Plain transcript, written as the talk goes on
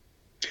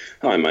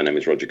Hi, my name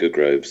is Roger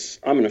Goodgroves.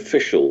 I'm an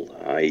official.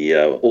 I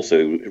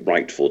also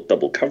write for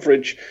Double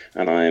Coverage,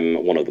 and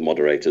I'm one of the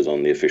moderators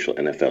on the official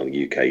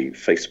NFL UK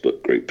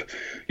Facebook group.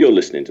 You're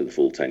listening to the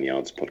Full 10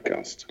 Yards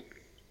podcast.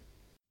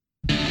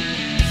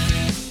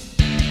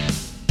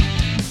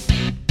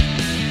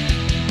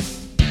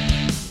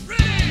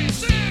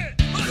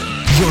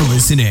 You're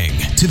listening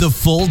to the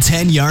Full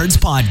 10 Yards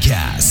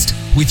podcast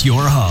with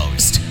your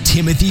host,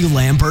 Timothy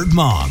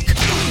Lambert-Monk.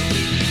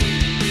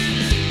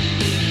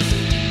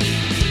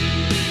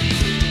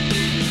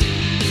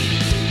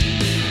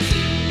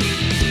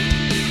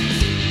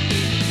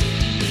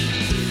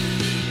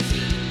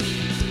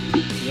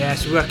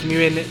 Yes, we welcome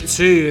you in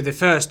to the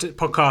first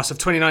podcast of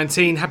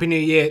 2019. Happy New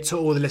Year to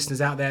all the listeners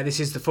out there.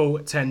 This is the Full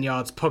 10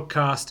 Yards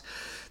podcast.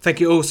 Thank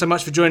you all so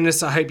much for joining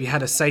us. I hope you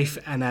had a safe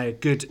and a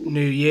good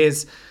New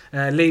Year's.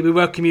 Lee, we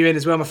welcome you in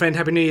as well, my friend.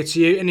 Happy New Year to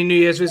you. Any New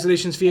Year's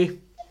resolutions for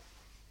you?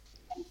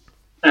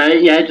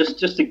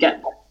 Just to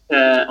get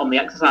on the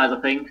exercise, I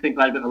think. I think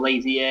I had a bit of a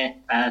lazy year.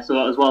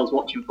 So as well as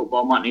watching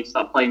football, I might need to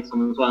start playing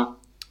some as well.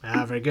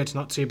 Very good.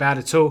 Not too bad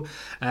at all.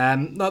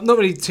 Not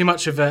really too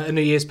much of a New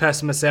Year's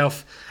person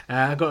myself.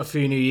 I've got a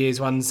few New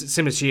Year's ones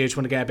similar to you. Just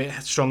want to get a bit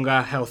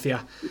stronger,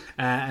 healthier,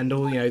 and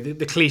all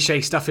the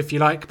cliche stuff, if you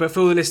like. But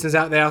for all the listeners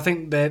out there, I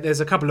think there's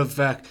a couple of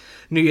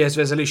New Year's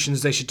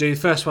resolutions they should do. The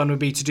first one would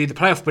be to do the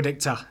playoff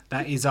predictor.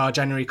 That is our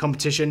January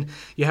competition.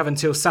 You have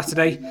until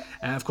Saturday.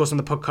 Of course, on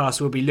the podcast,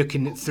 we'll be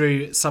looking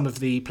through some of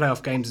the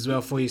playoff games as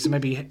well for you. So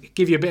maybe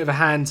give you a bit of a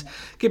hand,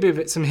 give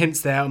you some hints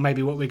there on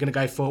maybe what we're going to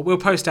go for. We'll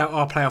post out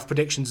our playoff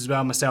predictions as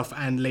well, myself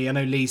and Lee. I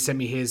know Lee sent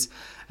me his.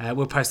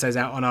 We'll post those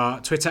out on our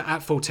Twitter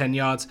at Full 10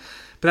 Yards.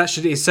 But that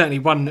is certainly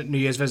one New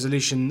Year's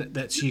resolution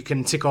that you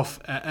can tick off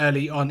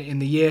early on in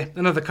the year.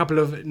 Another couple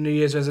of New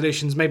Year's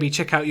resolutions, maybe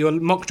check out your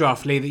mock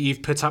draft, Lee, that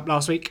you've put up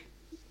last week.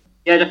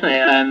 Yeah,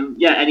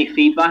 definitely. Any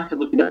feedback? I'm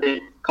looking at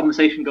the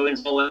conversation going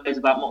as always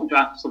about mock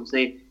drafts.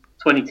 Obviously,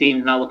 20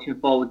 teams now looking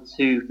forward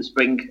to the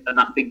spring and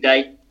that big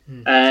day,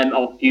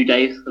 or a few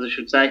days, as I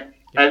should say.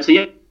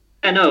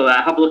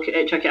 Have a look at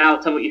it, check it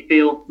out, tell me what you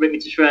feel, rip me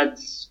to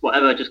shreds,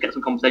 whatever, just get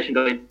some conversation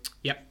going.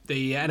 Yep,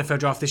 the NFL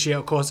draft this year,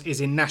 of course,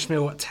 is in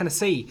Nashville,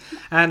 Tennessee.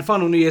 And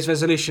final New Year's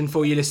resolution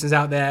for you listeners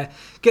out there,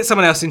 get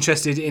someone else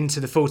interested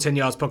into the Full 10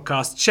 Yards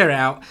podcast, share it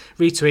out,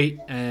 retweet,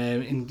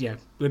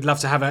 we'd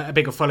love to have a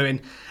bigger following.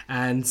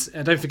 And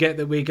don't forget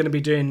that we're going to be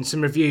doing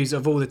some reviews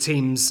of all the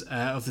teams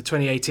of the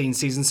 2018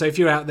 season. So if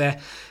you're out there,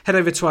 head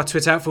over to our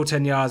Twitter at Full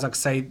 10 Yards. Like I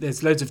say,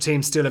 there's loads of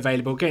teams still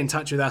available. Get in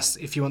touch with us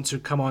if you want to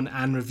come on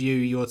and review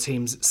your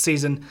team's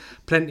season.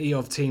 Plenty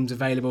of teams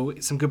available,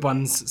 some good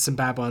ones, some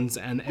bad ones,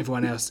 and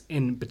everyone else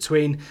in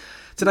between.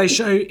 Today's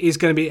show is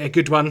going to be a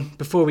good one.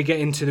 Before we get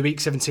into the Week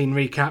 17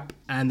 recap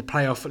and the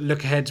playoff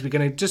look ahead, we're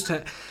going to just...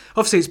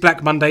 obviously, it's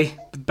Black Monday.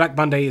 Black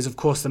Monday is, of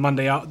course, the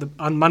Monday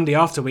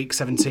after Week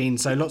 17,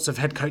 so lots of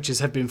head coaches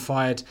have been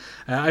fired.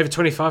 Over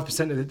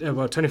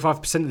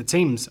 25% of the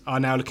teams are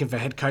now looking for a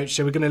head coach,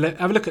 so we're going to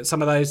have a look at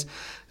some of those,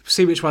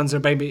 see which ones are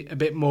maybe a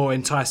bit more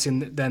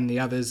enticing than the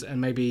others,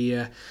 and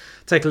maybe...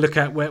 take a look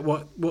at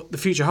what the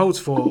future holds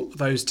for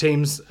those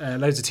teams.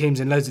 Loads of teams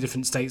in loads of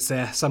different states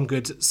there. Some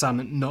good,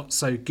 some not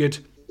so good.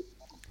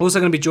 Also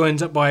going to be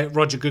joined by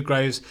Roger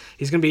Goodgroves.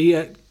 He's going to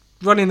be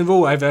running the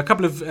rule over a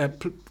couple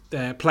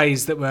of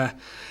plays that were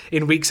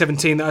in Week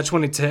 17 that I just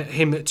wanted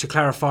him to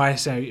clarify.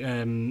 So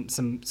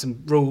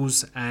some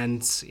rules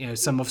and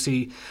some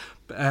obviously...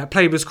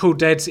 play was called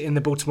dead in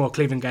the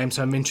Baltimore-Cleveland game,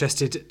 so I'm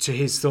interested to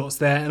his thoughts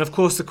there. And of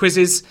course, the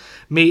quizzes,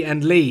 me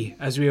and Lee,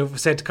 as we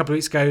said a couple of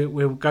weeks ago,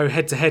 we'll go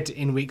head-to-head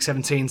in Week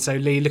 17. So,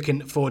 Lee,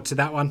 looking forward to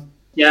that one.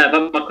 Yeah, I've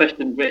had my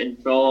questions written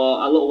for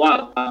a little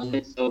while about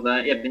this, so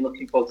I've been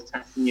looking forward to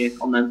testing you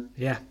on them.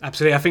 Yeah,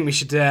 absolutely. I think we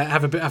should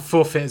have a bit of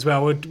forfeit as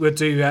well. We'll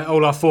do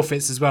all our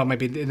forfeits as well,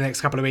 maybe in the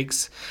next couple of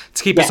weeks,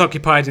 to keep us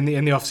occupied in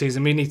the off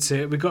season.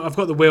 I've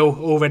got the wheel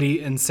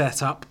already and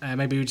set up.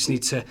 Maybe we just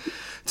need to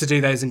do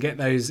those and get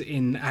those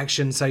in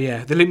action. So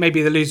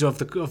maybe the loser of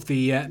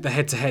the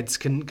head-to-heads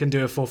can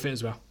do a forfeit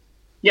as well.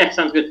 Yeah,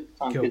 sounds good.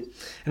 Cool. And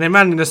then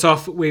rounding us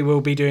off, we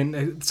will be doing,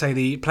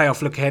 the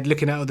playoff look ahead,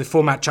 looking at the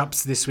four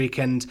matchups this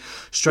weekend,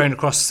 straying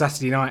across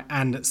Saturday night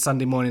and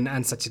Sunday morning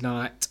and Saturday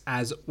night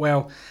as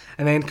well.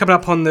 And then coming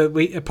up on the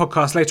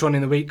podcast later on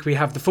in the week, we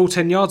have the Full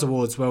 10 Yards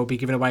Awards, where we'll be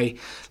giving away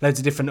loads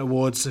of different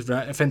awards,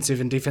 offensive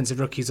and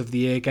defensive rookies of the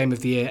year, game of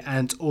the year,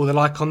 and all the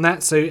like on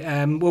that. So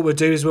what we'll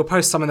do is we'll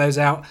post some of those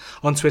out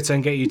on Twitter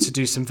and get you to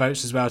do some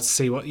votes as well to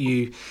see what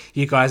you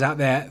guys out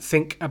there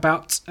think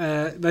about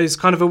those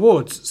kind of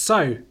awards.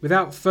 So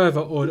without further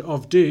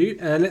ado,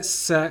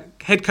 let's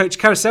head coach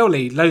carousel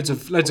lead. Loads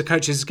of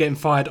coaches getting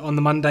fired on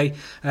the Monday.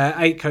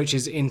 8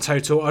 coaches in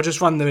total. I'll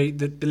just run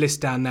the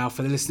list down now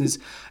for the listeners.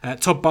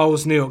 Todd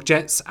Bowles, New York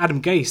Jets.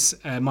 Adam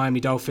Gase, Miami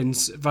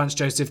Dolphins. Vance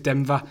Joseph,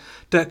 Denver.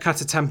 Dirk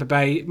Cutter, Tampa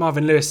Bay.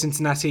 Marvin Lewis,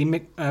 Cincinnati.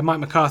 Mike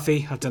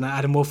McCarthy, I've done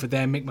Adam Wolford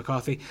there. Mick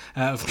McCarthy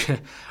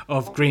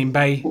of Green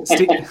Bay.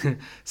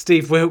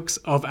 Steve Wilkes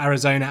of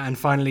Arizona, and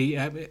finally,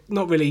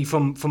 not really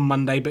from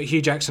Monday, but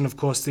Hugh Jackson, of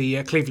course,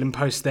 the Cleveland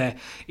Post there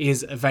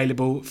is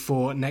available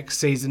for next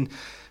season.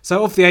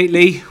 So of the 8,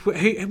 Lee,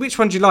 which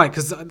one do you like?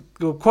 Because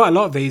quite a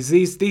lot of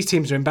these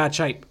teams are in bad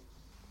shape.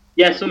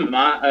 Yeah, some of them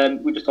are.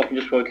 We were just talking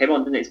just before we came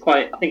on, didn't it?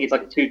 I think it's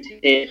like a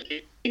 2-tier.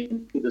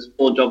 There's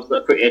 4 jobs that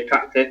are pretty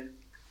attractive,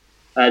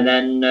 and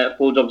then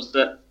 4 jobs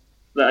that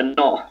are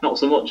not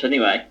so much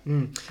anyway.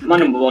 My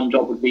number 1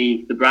 job would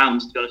be the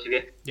Browns, to be honest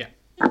with you. Yeah.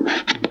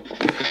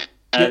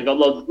 They've got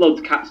loads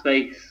of cap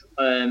space.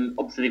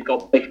 Obviously, they've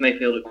got Baker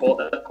Mayfield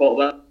at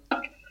quarterback.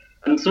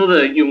 And some of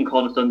the young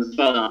cornerstones as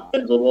well, like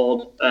Denzel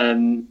Ward,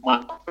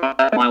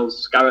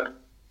 Myles Garrett,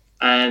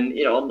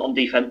 on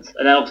defence.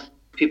 And then obviously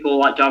people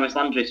like Jarvis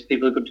Landry,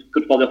 people are good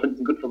for the offence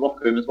and good for the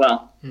locker room as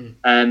well.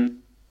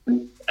 And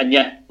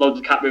yeah, loads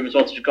of cap room as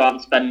well to just go out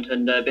and spend,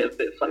 and a bit of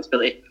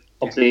flexibility.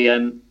 Obviously,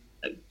 a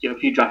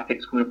few draft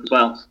picks coming up as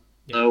well.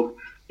 So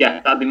yeah,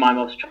 that'd be my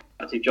most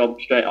attractive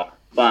job straight off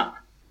that.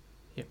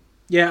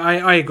 Yeah,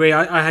 I agree.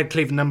 I had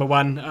Cleveland number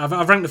 1.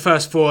 I've ranked the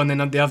first 4, and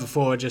then the other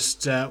 4 are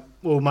just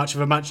all much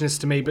of a muchness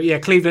to me. But yeah,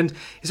 Cleveland,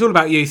 it's all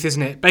about youth,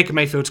 isn't it? Baker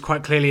Mayfield's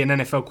quite clearly an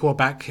NFL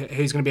quarterback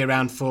who's going to be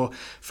around for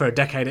a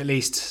decade at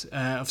least.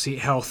 Obviously,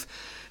 health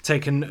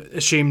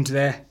assumed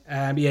there.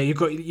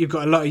 You've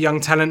got a lot of young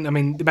talent. I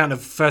mean, the amount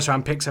of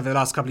first-round picks over the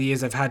last couple of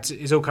years they've had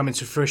is all coming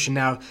to fruition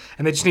now,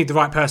 and they just need the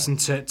right person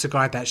to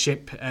guide that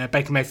ship.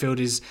 Baker Mayfield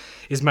is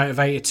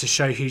motivated to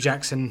show Hugh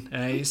Jackson,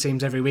 it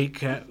seems every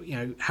week,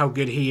 how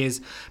good he is.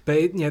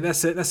 But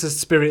that's a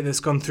spirit that's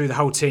gone through the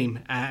whole team,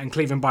 and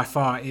Cleveland by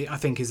far, I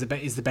think, is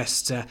the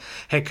best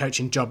head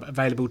coaching job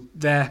available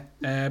there.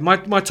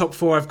 My top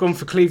 4, I've gone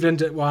for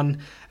Cleveland at 1.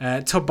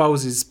 Todd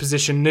Bowles'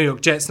 position, New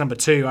York Jets number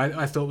 2.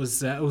 I thought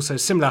was also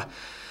similar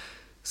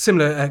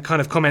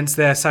kind of comments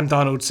there. Sam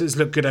Darnold has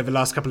looked good over the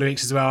last couple of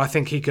weeks as well. I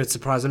think he could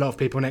surprise a lot of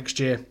people next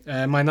year.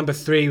 My number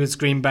 3 was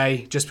Green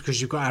Bay, just because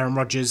you've got Aaron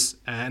Rodgers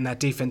and that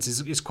defense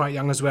is quite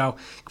young as well.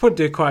 You could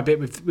probably do quite a bit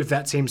with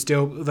that team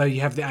still, although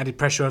you have the added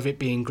pressure of it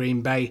being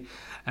Green Bay.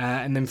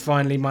 And then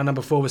finally, my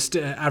number 4 was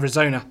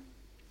Arizona.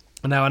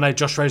 Now I know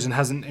Josh Rosen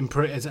hasn't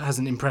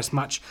impressed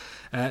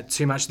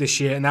too much this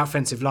year, and that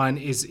offensive line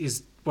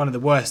is one of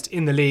the worst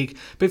in the league.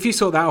 But if you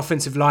sort that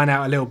offensive line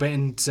out a little bit,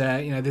 and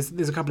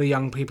there's a couple of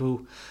young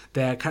people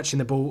there catching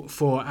the ball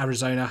for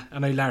Arizona. I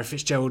know Larry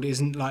Fitzgerald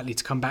isn't likely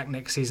to come back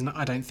next season,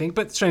 I don't think,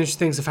 but strange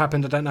things have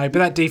happened, I don't know. But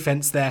that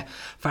defense there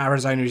for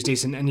Arizona is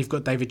decent, and you've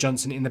got David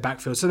Johnson in the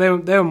backfield. So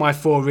they were my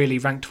 4 really,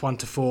 ranked 1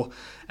 to 4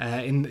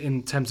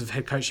 in terms of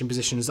head coaching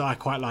positions that I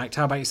quite liked.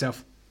 How about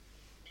yourself?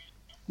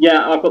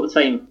 Yeah, I've got the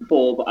same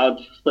 4, but I'd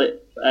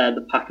split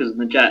the Packers and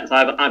the Jets.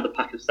 I have the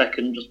Packers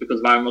second just because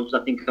of Aaron Rodgers.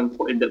 I think I'm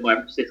putting a bit more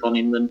emphasis on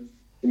him than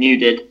you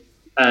did.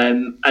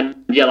 And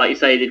yeah, like you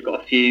say, they've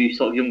got a few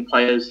sort of young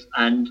players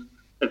and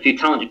a few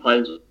talented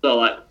players as well,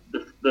 like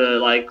the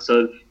likes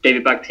of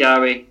David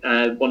Bakhtiari,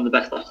 one of the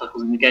best left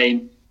tackles in the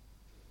game.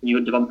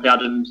 You've got Devontae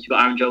Adams, you've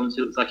got Aaron Jones,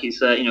 who looks like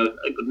he's a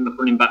good enough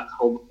running back to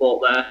hold the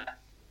fort there.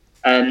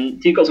 So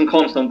you've got some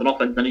cornerstones on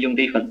offense and a young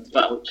defense as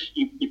well, which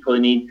you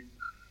probably need.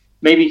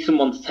 Maybe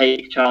someone to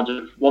take charge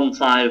of one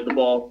side of the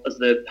ball as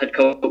the head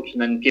coach,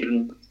 and then give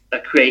them a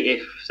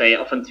creative, say,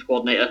 offensive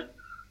coordinator,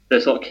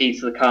 the sort of keys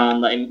to the car, and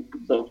let him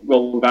sort of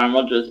roll with Aaron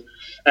Rodgers.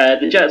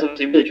 The Jets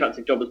obviously a really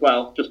attractive job as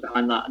well, just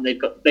behind that, and they've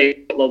got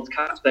loads of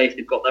cap space.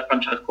 They've got their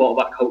franchise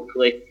quarterback,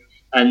 hopefully,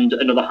 and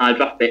another high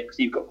draft pick,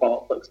 so you've got quite a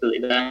lot of flexibility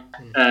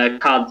there.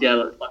 Cards, yeah,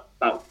 that's like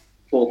about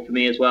 4 for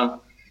me as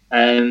well.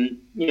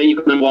 You've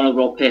got the 1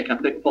 overall pick, and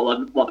I think put a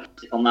lot of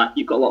emphasis on that.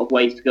 You've got a lot of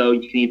ways to go.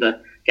 You can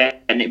either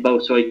get Nick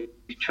Bosa, or you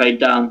trade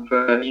down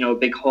for a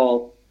big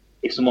haul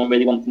if someone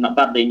really wants him that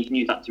badly, and you can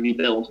use that to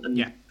rebuild.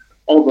 And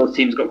all those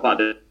teams got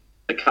quite a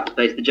bit of cap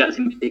space. The Jets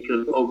in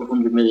particular, over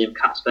 100 million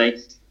cap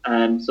space.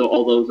 So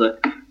all those are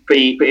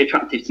pretty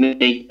attractive to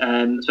me,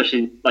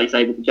 especially like you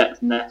say with the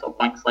Jets and their sort of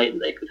blank slate that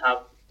they could have.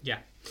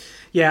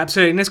 Yeah,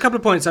 absolutely. And there's a couple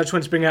of points I just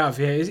wanted to bring out of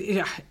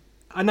here.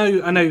 I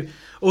know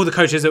all the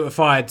coaches that were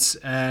fired,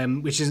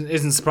 which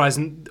isn't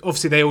surprising.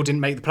 Obviously, they all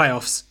didn't make the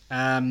playoffs.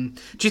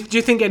 Do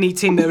you think any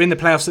team that are in the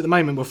playoffs at the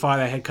moment will fire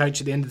their head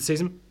coach at the end of the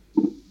season?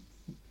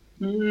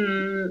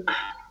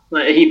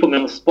 He put me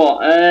on the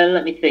spot.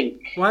 Let me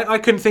think. Well, I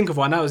couldn't think of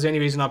one. That was the only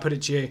reason I put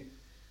it to you.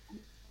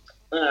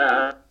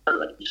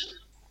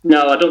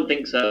 No, I don't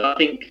think so. I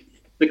think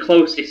the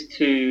closest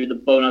to the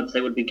bone I'd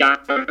say would be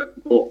Garrett,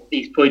 but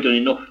he's probably done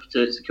enough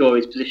to secure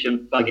his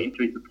position by getting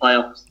through to the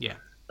playoffs. Yeah.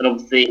 And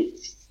obviously,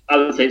 I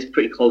would say it's a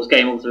pretty close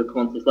game. Obviously, we'll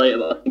come on to this later,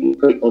 but I think it's a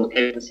pretty close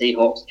game with the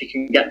Seahawks. If he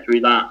can get through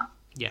that,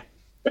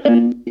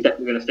 then he's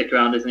definitely going to stick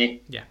around, isn't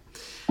he? Yeah,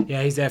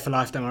 he's there for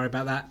life. Don't worry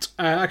about that.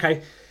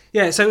 Okay.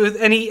 Yeah, so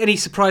any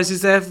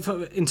surprises there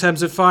in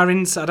terms of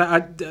firings? I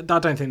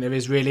don't think there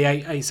is really.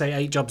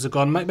 8 jobs are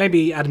gone.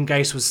 Maybe Adam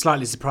Gase was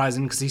slightly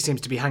surprising because he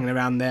seems to be hanging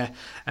around there.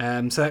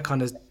 So that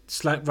kind of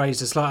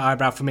raised a slight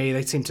eyebrow for me.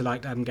 They seem to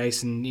like Adam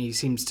Gase, and he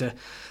seems to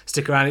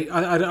stick around.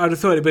 I'd have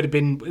thought it would have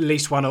been at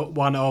least one of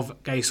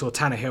Gase or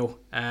Tannehill.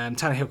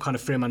 Tannehill kind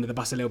of threw him under the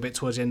bus a little bit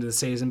towards the end of the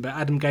season, but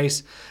Adam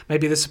Gase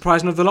maybe the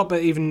surprising of the lot.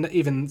 But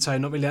even so,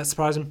 not really that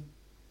surprising.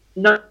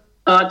 No,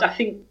 I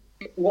think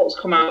what's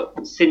come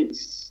out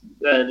since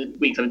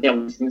week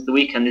 17, since the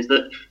weekend, is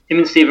that him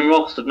and Stephen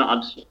Ross have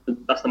not had,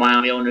 that's the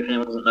Miami owner if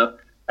anyone doesn't know,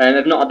 and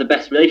have not had the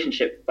best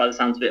relationship by the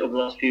sounds of it over the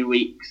last few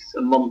weeks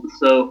and months.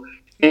 So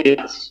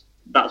that's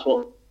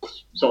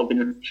what's sort of been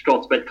the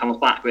straw to break the camel's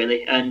back,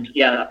 really. And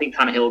yeah, I think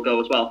Tannehill will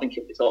go as well. I think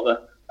it'll be sort of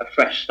a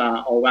fresh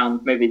start all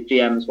round, maybe the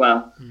GM as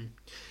well.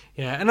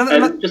 Yeah,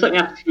 and just let me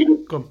ask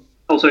you. Go on.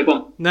 Oh, sorry, go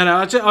on. No,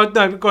 no,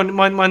 go on.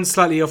 Mine's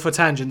slightly off a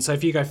tangent, so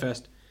if you go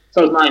first.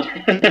 So was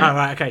mine. Oh,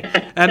 right, okay.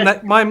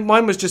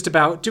 Mine was just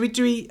about do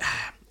we?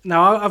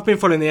 Now I've been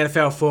following the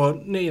NFL for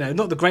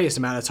not the greatest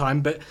amount of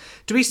time, but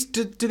do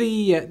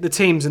the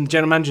teams and the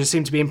general managers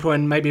seem to be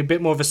employing maybe a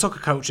bit more of a soccer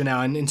culture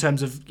now in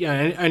terms of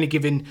only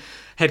giving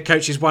head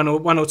coaches one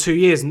or 2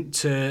 years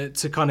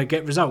to kind of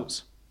get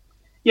results?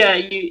 Yeah,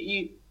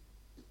 you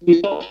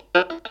sort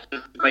of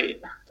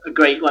a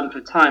great length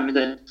of time,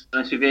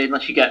 unless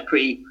you get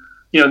pretty.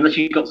 Unless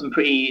you've got some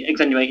pretty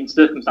extenuating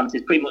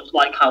circumstances, pretty much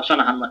like Kyle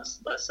Shanahan,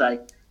 let's say.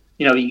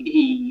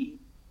 He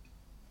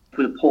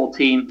with a poor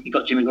team, he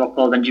got Jimmy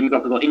Garoppolo, then Jimmy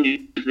Garoppolo got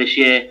injured this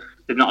year.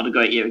 They've not had a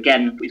great year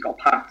again, but he's got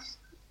a pass.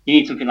 You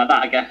need something like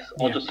that, I guess,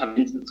 or just have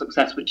instant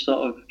success, which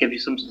sort of gives you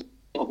some sort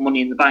of money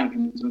in the bank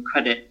and some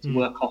credit to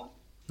work off,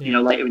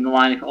 later in the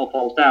line if it all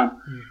falls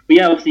down. But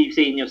yeah, obviously you've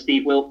seen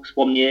Steve Wilkes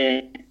 1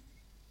 year,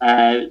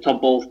 Todd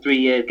Bowles 3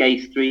 years,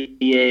 Gase 3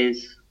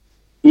 years.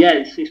 Yeah,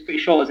 it's pretty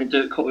short, isn't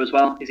it? Dirk Cutter as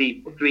well. Is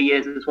he 3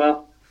 years as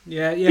well?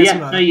 Yeah.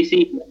 You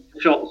see a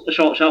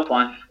short shelf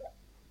life.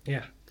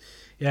 Yeah.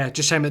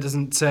 Just shame it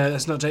doesn't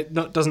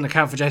doesn't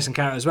account for Jason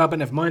Garrett as well. But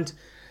never mind.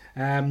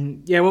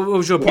 What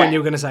was your point you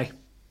were going to say?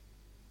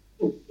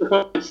 I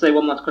wanted to say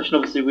one last question.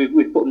 Obviously,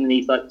 we've put in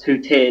these like 2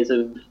 tiers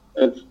of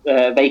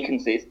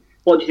vacancies.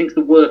 What do you think is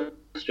the worst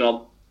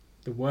job?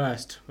 The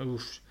worst.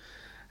 Oof.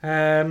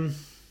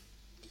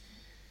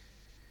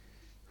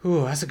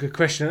 That's a good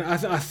question.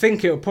 I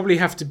think it'll probably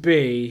have to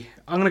be.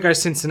 I'm going to go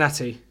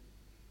Cincinnati.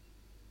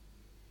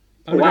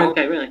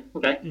 Okay, really?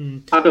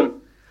 Okay. How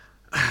come?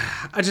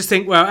 I just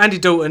think, Andy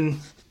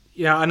Dalton.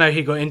 Yeah, I know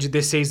he got injured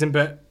this season,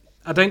 but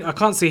I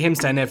can't see him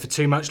staying there for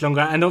too much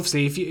longer. And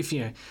obviously, if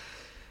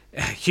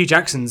Hugh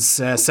Jackson's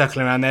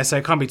circling around there, so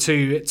it can't be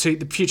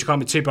the future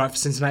can't be too bright for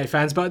Cincinnati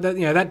fans. But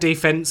that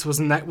defense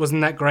wasn't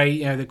that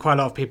great. Quite a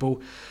lot of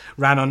people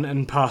ran on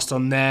and passed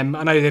on them.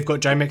 I know they've got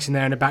Joe Mixon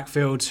there in the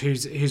backfield,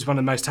 who's one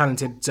of the most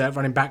talented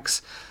running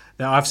backs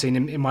that I've seen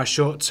in my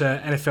short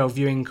NFL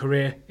viewing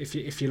career,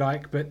 if you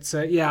like. But it's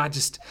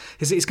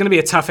going to be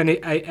a tough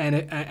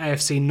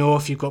AFC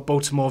North. You've got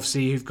Baltimore,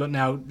 obviously, you've got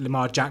now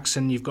Lamar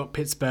Jackson, you've got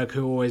Pittsburgh,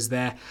 who are always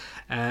there,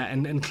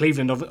 and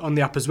Cleveland on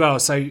the up as well.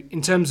 So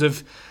in terms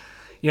of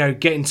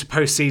getting to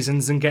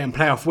postseasons and getting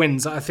playoff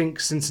wins, I think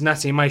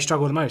Cincinnati may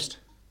struggle the most.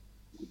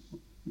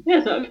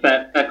 Yeah, that's a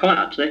fair comment,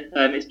 actually.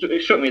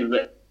 It struck me as a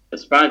bit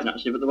surprising,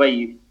 actually, but the way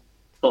you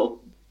sort of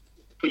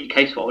put your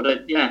case forward,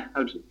 I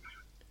would,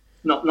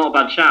 not a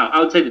bad shout. I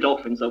would say the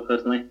Dolphins, though,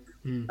 personally.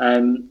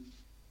 Like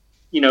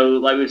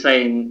we were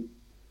saying,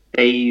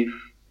 they've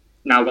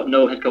now got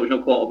no head coach,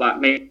 no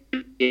quarterback. Maybe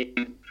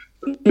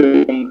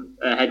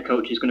a head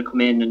coach is going to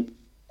come in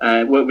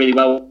and work really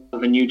well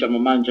with a new general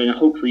manager, and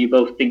hopefully you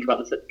both think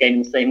about the game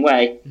in the same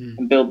way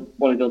and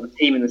want to build the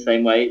team in the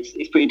same way.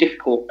 It's pretty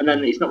difficult, and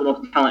then it's not the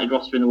most talented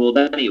roster in the world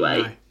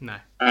anyway. No.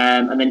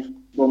 And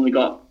then we've only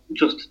got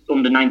just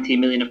under 19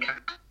 million of cash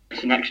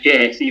for next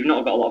year, so you've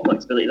not got a lot of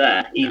flexibility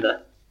there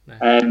either.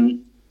 No.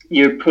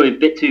 You're probably a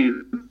bit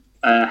too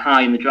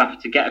high in the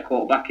draft to get a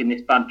quarterback in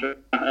this bad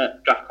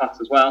draft class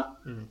as well.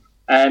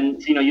 So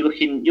you're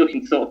looking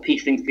to sort of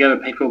piece things together,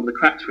 paper over the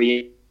cracks for a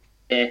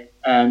year,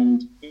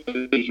 and you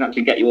can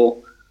actually get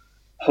your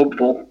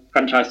hopeful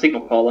franchise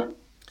signal caller.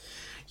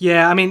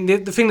 Yeah, I mean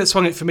the thing that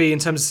swung it for me in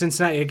terms of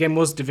Cincinnati again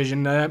was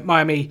division.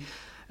 Miami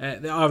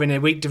they are in a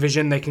weak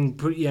division. They can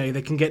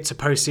get to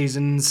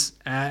postseasons.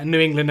 New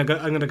England are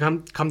going to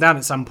come down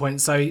at some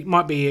point, so it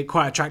might be a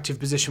quite attractive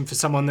position for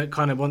someone that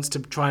kind of wants to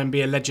try and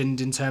be a legend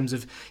in terms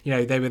of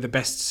they were the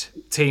best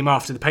team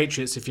after the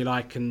Patriots, if you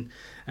like, and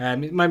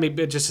it might be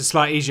just a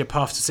slight easier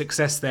path to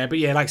success there. But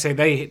yeah, like I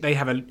say, they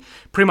have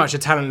pretty much a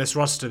talentless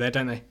roster there,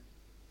 don't they?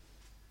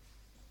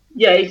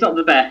 Yeah, it's not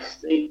the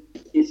best.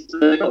 It's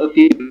got a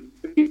few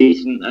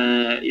decent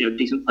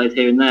decent players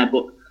here and there,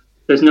 but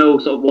there's no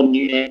sort of one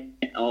unit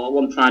or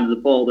one side of the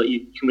ball that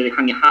you can really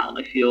hang your hat on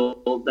if you're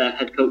their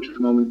head coach at the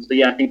moment. So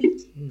yeah, I think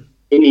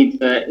it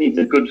needs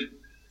a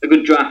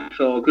good draft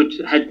or a good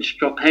head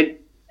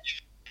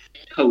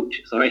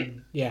coach.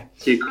 Yeah.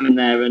 To come in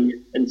there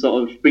and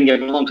sort of bring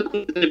everyone along. So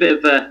there's a bit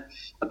of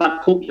a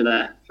bad culture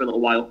there for a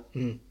little while.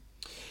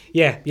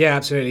 Yeah,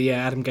 absolutely.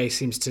 Yeah, Adam Gase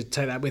seems to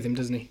take that with him,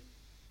 doesn't he?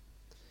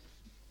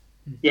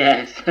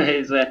 Yeah,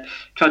 he's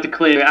tried to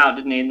clear it out,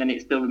 didn't he? And then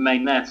it still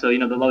remained there. So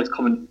the lowest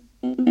common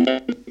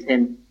is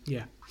him.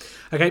 Yeah.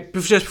 Okay,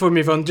 just before we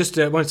move on, just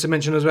wanted to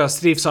mention as well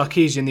Steve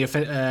Sarkisian, the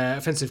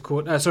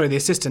the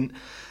assistant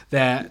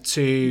there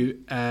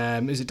to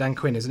is it Dan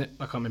Quinn, isn't it?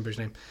 I can't remember his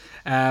name.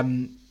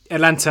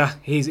 Atlanta.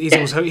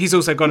 He's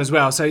also gone as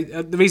well. So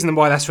the reason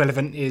why that's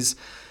relevant is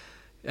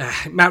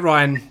Matt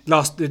Ryan,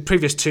 the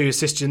previous two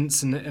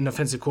assistants and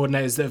offensive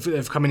coordinators that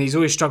have come in, he's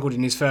always struggled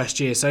in his first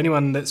year. So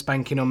anyone that's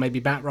banking on maybe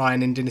Matt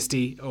Ryan in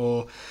Dynasty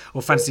or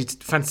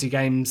fantasy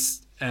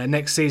games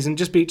next season,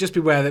 just be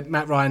aware that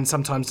Matt Ryan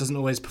sometimes doesn't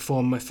always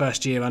perform a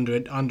first year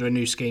under a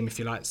new scheme, if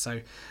you like. So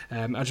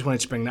I just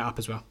wanted to bring that up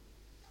as well.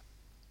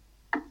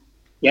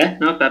 Yeah,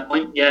 no, fair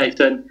point. Yeah, it's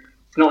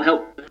not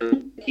helpful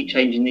to keep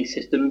changing these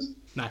systems.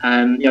 No.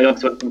 You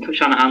obviously went from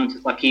Shanahan to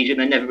Sarkisian,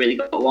 they never really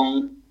got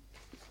along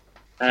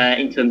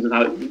in terms of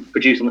how it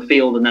produced on the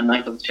field, and then they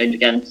have to change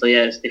again. So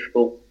yeah, it's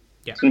difficult.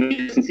 Yeah. It's going to be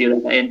interesting to see what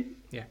they're playing.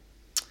 Yeah.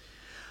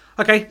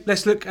 Okay,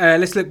 let's look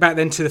back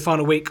then to the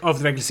final week of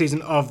the regular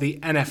season of the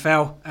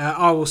NFL.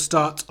 I will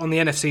start on the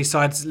NFC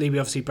side. Lee, we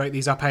obviously broke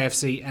these up,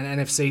 AFC and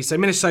NFC. So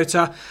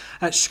Minnesota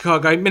at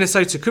Chicago.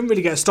 Minnesota couldn't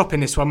really get a stop in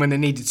this one when they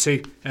needed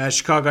to.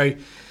 Chicago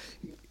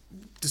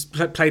just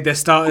played their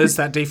starters.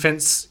 That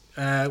defense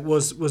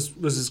was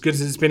as good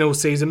as it's been all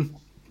season.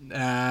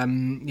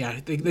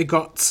 They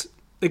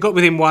got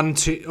within one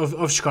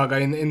of Chicago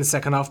in the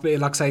second half, but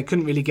like I say,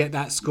 couldn't really get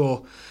that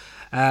score.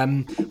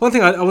 One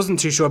thing I wasn't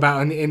too sure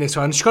about in this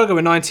one, Chicago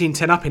were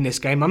 19-10 up in this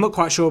game. I'm not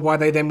quite sure why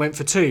they then went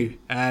for two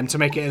to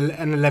make it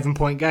an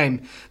 11-point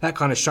game. That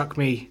kind of struck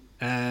me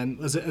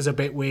as a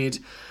bit weird.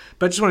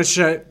 But I just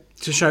wanted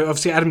to show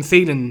obviously Adam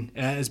Thielen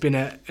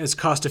has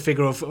cast a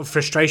figure of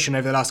frustration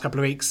over the last couple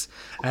of weeks.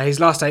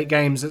 His last 8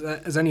 games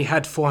has only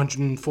had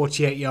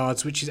 448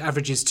 yards, which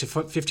averages to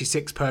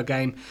 56 per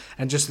game,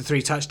 and just the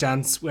 3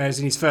 touchdowns, whereas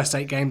in his first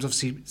 8 games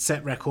obviously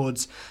set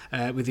records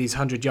with these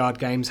 100-yard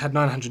games, had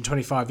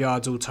 925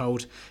 yards all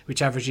told,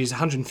 which averages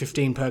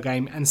 115 per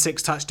game and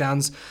 6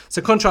 touchdowns.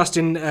 So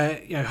contrasting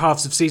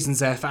halves of seasons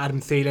there for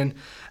Adam Thielen,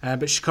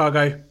 but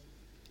Chicago,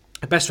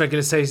 the best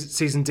regular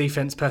season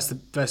defense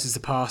versus the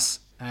pass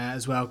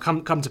as well.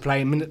 Come to play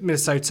in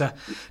Minnesota.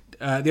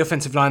 The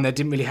offensive line there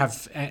didn't really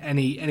have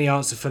any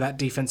answer for that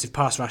defensive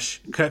pass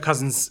rush. Kirk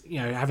Cousins,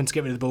 having to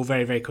get rid of the ball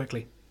very, very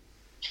quickly.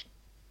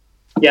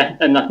 Yeah,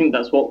 and I think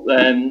that's what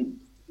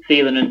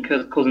Thielen and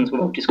Kirk Cousins were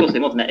both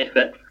discussing, wasn't it?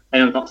 If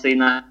anyone's not seen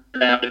that,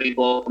 they had a big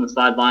ball on the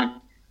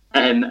sideline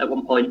at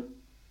one point.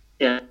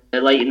 Yeah,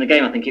 late in the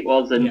game, I think it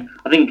was, and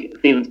I think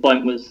Thielen's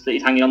point was that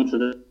he's hanging on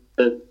to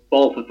the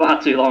ball for far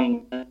too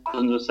long.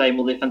 Cousins was saying,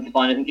 "Well, the offensive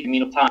line isn't giving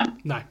me enough time."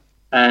 No.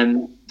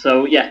 Not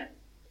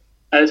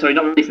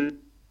releasing the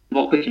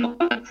ball quick enough,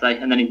 I'd say,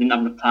 and then he didn't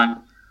have enough time.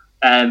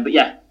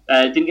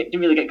 Didn't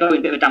really get going.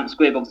 A bit of a damp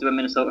squib, obviously, when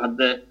Minnesota had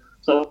the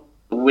sort of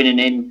winning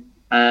in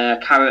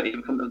carrot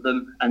in front of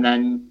them, and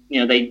then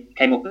they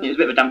came up and it was a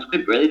bit of a damp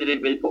squib. Really, they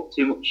didn't really put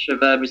too much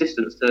of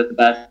resistance to the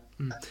Bears.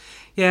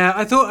 Yeah,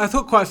 I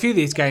thought quite a few of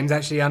these games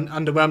actually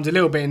underwhelmed a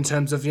little bit in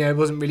terms of there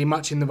wasn't really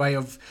much in the way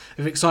of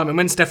excitement.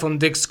 When Stephon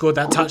Diggs scored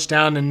that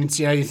touchdown, and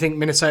you think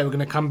Minnesota were going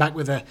to come back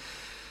with a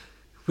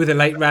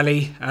late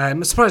rally.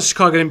 I'm surprised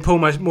Chicago didn't pull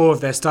more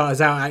of their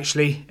starters out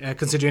actually,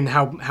 considering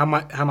how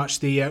much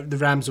the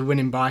Rams were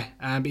winning by.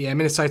 But yeah,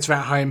 Minnesota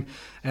at home.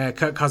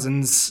 Kirk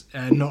Cousins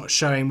not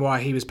showing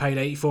why he was paid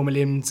 $84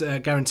 million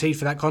guaranteed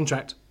for that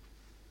contract.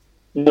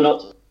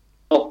 No,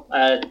 not.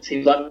 It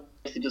seems like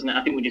it, doesn't it?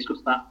 I think we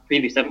discussed that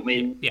previously, haven't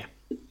we? Yeah.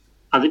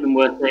 Has it been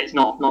worth it? It's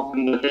not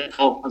been worth it at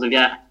all as of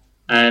yet.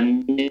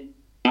 And end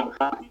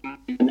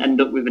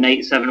up with an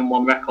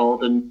 8-7-1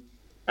 record, and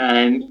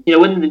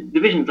when the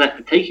division's left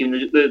to take you,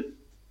 the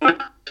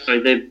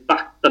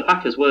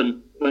Packers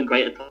weren't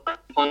great at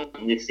that point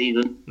this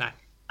season. No.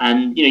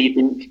 And you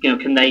think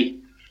can they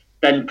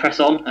then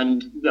press on?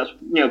 And that's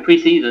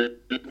pre-season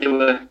they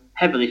were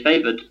heavily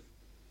favoured,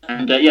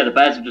 and the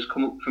Bears have just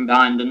come up from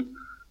behind and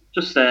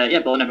just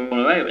blown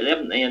everyone away, really,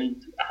 haven't they?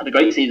 And had a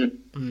great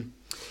season.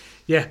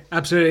 Yeah,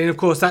 absolutely. And of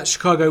course, that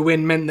Chicago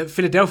win meant that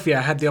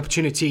Philadelphia had the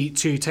opportunity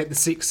to take the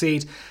 6th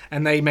seed,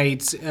 and they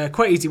made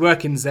quite easy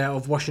workings there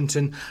of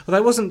Washington. Although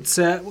it wasn't,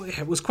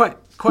 it was quite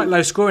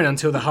low scoring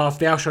until the half.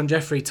 The Alshon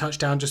Jeffrey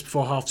touchdown just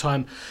before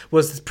halftime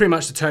was pretty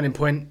much the turning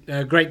point.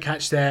 Great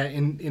catch there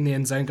in the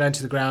end zone, going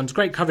to the ground.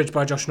 Great coverage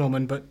by Josh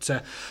Norman, but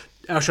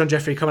Alshon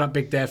Jeffrey coming up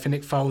big there for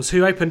Nick Foles,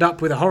 who opened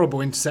up with a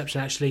horrible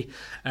interception actually,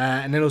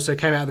 and then also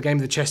came out of the game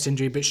with a chest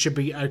injury, but should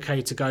be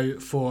okay to go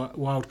for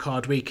wild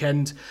card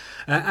weekend.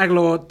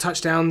 Aguilar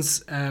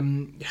touchdowns,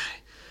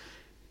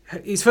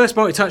 his first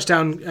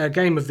multi-touchdown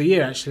game of the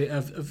year actually,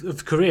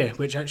 of career,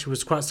 which actually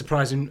was quite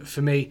surprising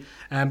for me.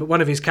 But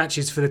one of his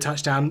catches for the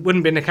touchdown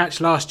wouldn't have been a catch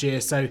last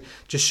year, so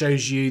just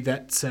shows you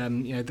that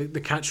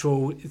the catch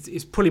rule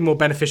is probably more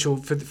beneficial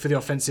for the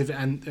offensive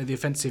and the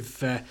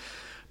offensive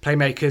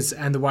playmakers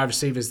and the wide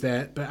receivers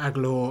there. But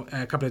Aguilar,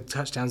 a couple of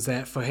touchdowns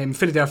there for him.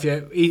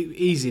 Philadelphia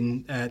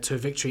easing to a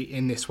victory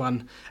in this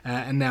one,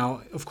 and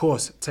now, of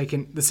course,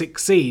 taking the 6th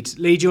seed.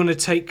 Lee, do you want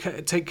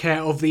to take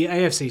care of the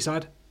AFC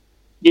side?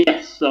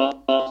 Yes, so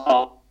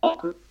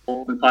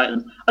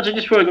Titans. Actually,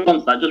 just before I go on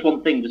to that, just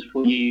one thing,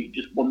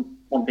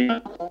 one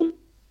thing.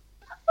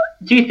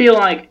 Do you feel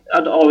like,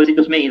 or is it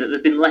just me, that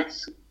there's been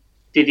less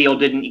did he or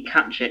didn't he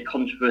catch it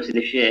controversy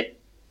this year?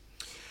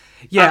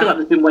 Yeah, I feel like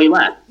there's been way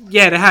less.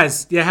 Yeah, there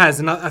has,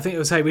 and I think it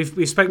was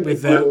we've spoken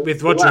with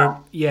Roger.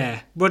 Wow.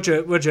 Yeah,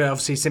 Roger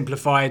obviously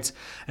simplified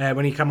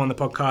when he came on the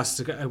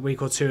podcast a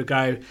week or two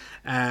ago,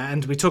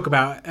 and we talk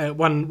about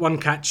one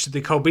catch,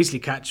 the Cole Beasley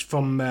catch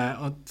from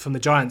the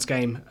Giants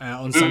game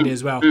on Sunday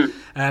as well.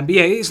 But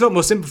yeah, it's a lot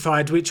more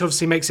simplified, which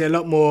obviously makes it a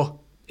lot more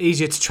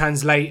easier to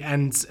translate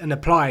and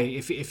apply,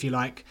 if you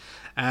like.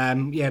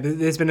 But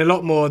there's been a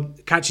lot more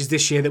catches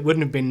this year that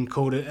wouldn't have been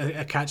called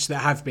a catch that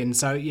have been.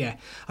 So yeah,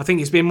 I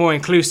think it's been more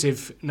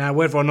inclusive now.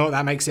 Whether or not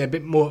that makes it a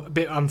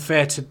bit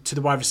unfair to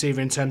the wide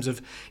receiver in terms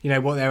of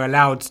what they're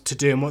allowed to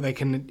do and what they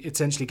can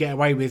essentially get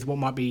away with, what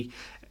might be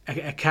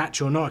a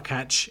catch or not a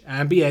catch.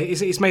 But yeah,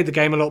 it's made the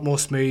game a lot more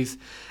smooth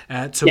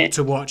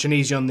to watch and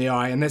easy on the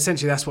eye, and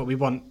essentially that's what we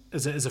want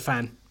as a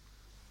fan.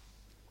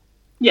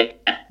 Yeah.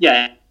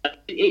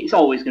 It's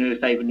always going to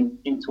be favoured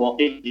into what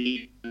is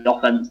the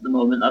offence at the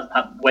moment. That's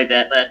the way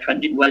they're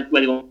trending, where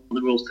they want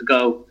the rules to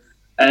go.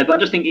 But I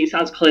just think it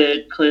has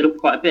cleared up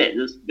quite a bit.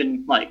 There's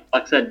been, like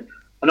I said,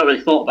 I've not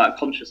really thought about it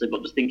consciously,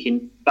 but just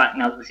thinking back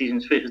now that the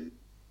season's finished,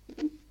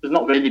 there's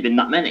not really been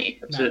that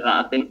many. No.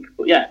 I think.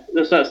 But yeah,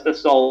 that's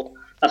all.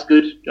 That's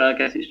good. I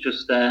guess it's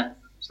just the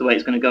way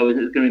it's going to go.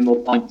 There's going to be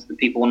more points that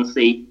people want to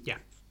see. Yeah.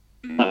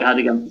 Like we had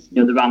against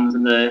the Rams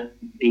and the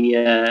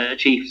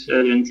Chiefs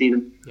earlier in the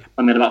season. Yeah.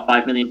 I made about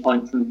 5 million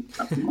points, and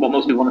that's what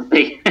most people want to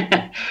see.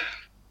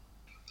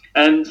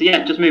 So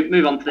yeah, just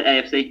move on to the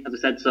AFC, as I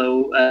said.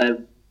 So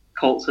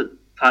Colts at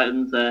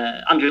Titans.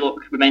 Andrew Luck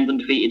remains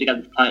undefeated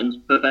against the Titans.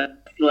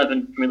 Perfect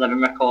 11 from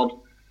 11 record,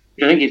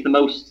 which I think is the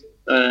most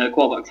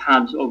quarterbacks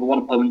had over one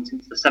opponent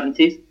since the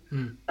 70s.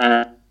 So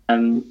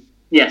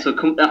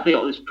I think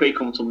it was pretty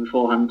comfortable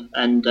beforehand,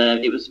 and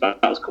it was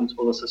about as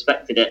comfortable as I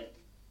suspected it.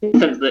 In the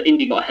sense that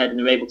Indy got ahead and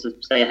they were able to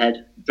stay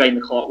ahead, drain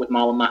the clock with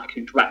Marlon Mack,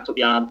 who racked up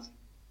yards,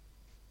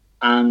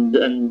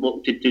 and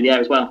looked to do the air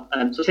as well.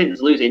 So since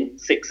losing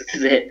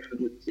 6-0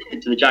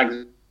 to the Jags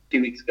a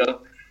few weeks ago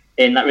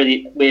in that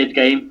really weird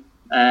game,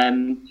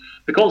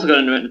 the Colts are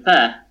going to the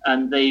pair,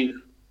 and they've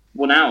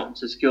won out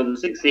to secure the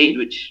 6th seed,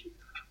 which,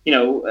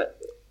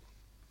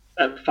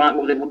 at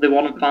 5, they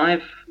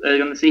 1-5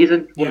 early on the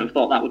season. Wouldn't have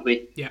thought that would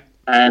be. Yeah.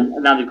 And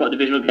now they've got a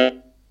divisional game.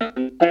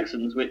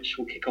 Texans, which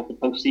will kick off the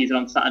postseason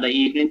on Saturday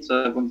evening,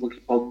 so everyone's looking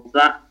forward to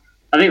that.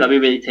 I think that'll be a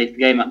really tasty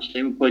game,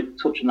 actually. We'll probably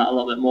touch on that a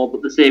little bit more,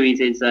 but the series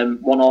is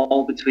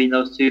 1-1 between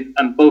those two,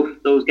 and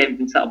both those games have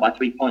been settled by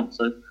 3 points,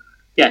 so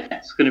yeah,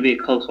 it's going to be a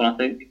close one, I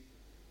think.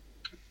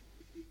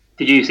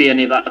 Did you see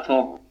any of that at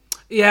all?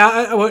 Yeah,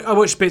 I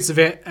watched bits of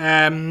it.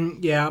 I mean,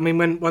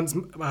 it's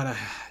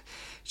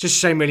just a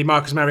shame, really,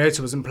 Marcus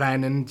Mariota wasn't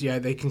playing, and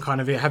they can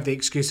kind of have the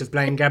excuse of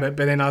Blaine Gabbert,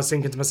 but then I was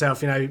thinking to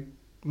myself,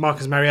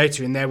 Marcus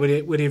Mariota in there, would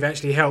he have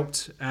actually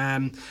helped?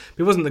 But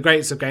it wasn't the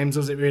greatest of games,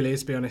 was it, really,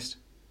 to be honest?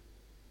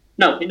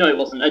 No, it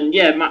wasn't. And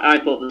yeah, I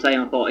thought the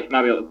same. I thought if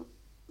Mariota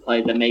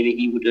played, then maybe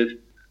he would have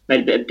made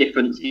a bit of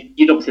difference.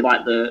 You'd obviously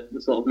like the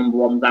sort of number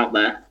ones out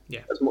there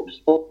as much as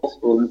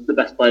possible, and the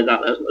best players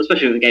out there,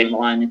 especially with the game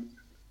line.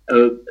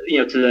 To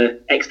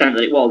the extent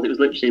that it was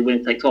literally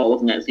winner takes all,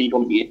 wasn't it? So you'd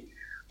want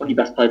your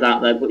best players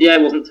out there. But yeah,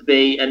 it wasn't to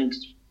be. And to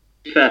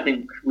be fair, I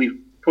think we've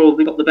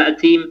probably got the better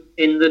team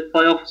in the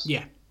playoffs.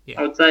 Yeah.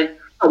 I would say.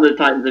 Although the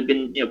Titans have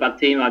been a bad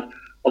team. I've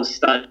obviously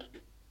started the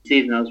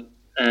season. I was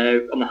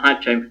on the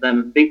hype train for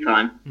them big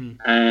time,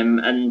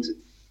 and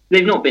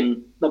they've not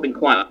been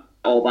quite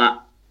all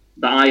that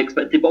I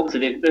expected. But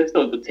obviously they're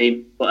still a good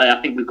team. But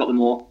I think we've got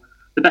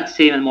the better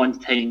team and the more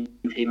entertaining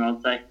team, I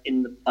would say,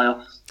 in the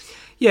playoffs.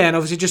 Yeah, and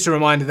obviously just a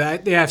reminder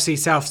that the AFC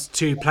South's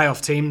 2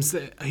 playoff teams,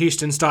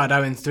 Houston started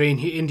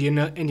 0-3 and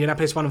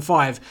Indianapolis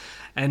 1-5.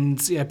 And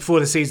before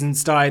the season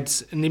started,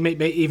 and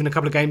even a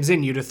couple of games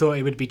in, you'd have thought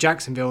it would be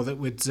Jacksonville that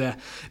would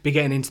be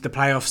getting into the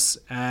playoffs,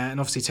 and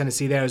obviously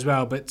Tennessee there as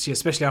well. But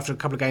especially after a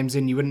couple of games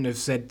in, you wouldn't have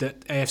said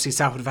that AFC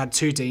South would have had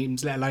 2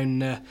 teams, let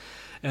alone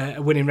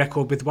a winning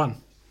record with 1.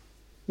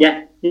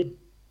 Yeah, it's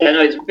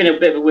been a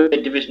bit of a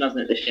weird division,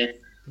 hasn't it, this year?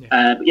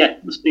 Yeah. But yeah,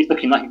 it's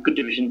looking like a good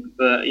division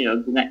for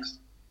the next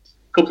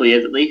couple of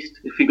years at least.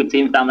 A few good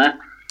teams down there,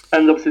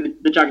 and obviously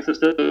the Jags have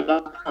still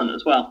got that talent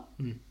as well.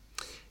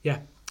 Yeah.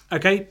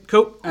 Okay,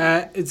 cool.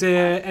 Is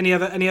there any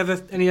other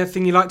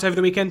thing you liked over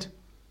the weekend?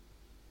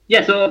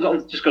 Yeah, so I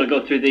was just going to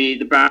go through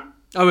the Browns.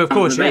 Oh, of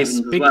course, yes.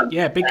 Big game.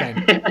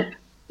 I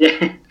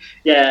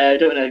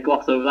don't want to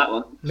gloss over that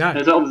one.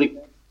 No. So obviously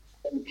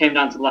it came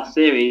down to the last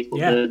series,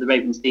 but the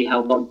Ravens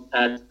held on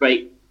to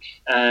break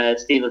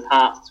Steelers'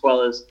 hearts as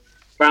well as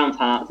Browns'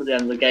 hearts at the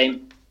end of the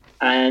game.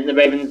 And the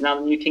Ravens are now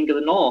the new king of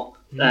the North.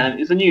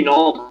 It's a new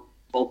North.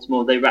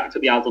 Baltimore, they racked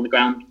up yards on the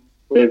ground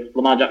with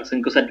Lamar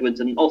Jackson, Gus Edwards,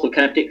 and also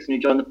Kenneth Dixon,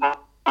 who joined the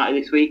party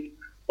this week.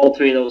 All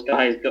 3 of those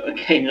guys got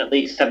gained at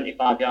least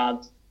 75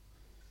 yards.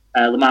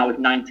 Lamar with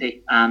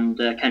 90 and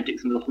Kenneth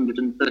Dixon with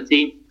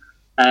 113.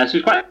 So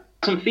it's quite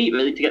some feat,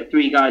 really, to get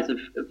 3 guys of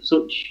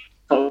such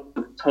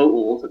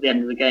totals at the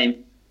end of the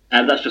game.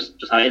 That's just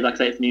how it is. Like I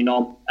say, it's a new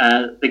norm.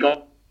 They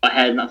got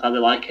ahead, and that's how they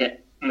like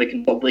it. And they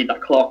can bleed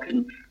that clock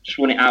and just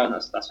run it out, and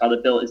that's how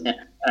they're built, isn't it?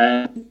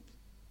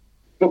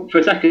 But for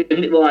a second, it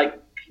looked like,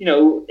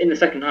 in the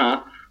second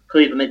half,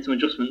 Cleveland made some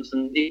adjustments,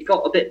 and it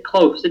got a bit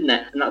close, didn't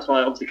it? And that's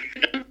why obviously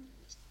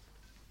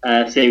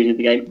series of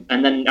the game.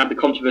 And then had the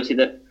controversy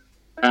that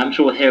I'm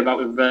sure we'll hear about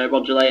with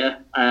Roger later,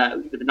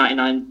 with the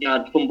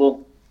 99-yard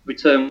fumble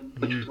return,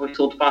 which was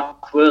whistled far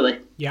too early.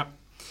 Yep.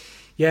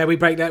 Yeah, we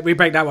break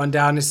that one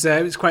down.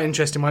 It's quite an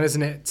interesting one,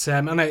 isn't it? I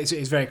know it's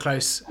very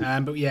close,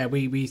 but yeah,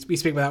 we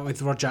speak about that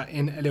with Roger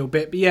in a little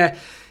bit. But yeah,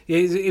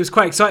 it was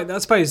quite exciting. I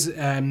suppose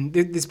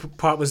this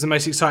part was the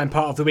most exciting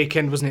part of the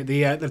weekend, wasn't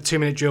it? The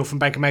 2-minute drill from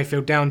Baker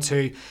Mayfield down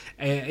to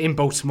in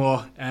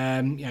Baltimore.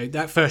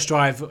 That first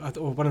drive,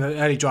 or one of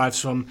the early drives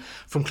from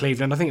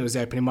Cleveland. I think it was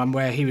the opening one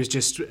where he was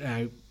just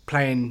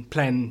playing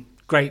some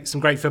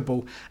great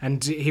football,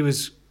 and he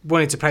was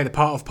wanting to play the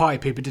part of party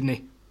pooper, didn't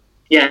he?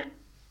 Yeah.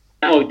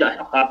 Oh,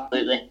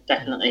 absolutely,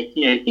 definitely.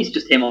 He's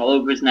just him all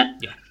over, isn't it?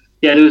 Yeah.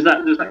 Yeah, there was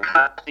that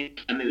catch,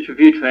 and it was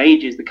reviewed for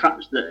ages. The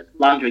catch that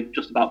Landry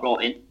just about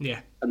brought in,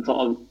 and sort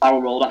of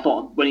barrel rolled. I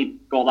thought when he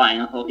brought that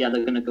in, I thought, they're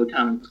going to go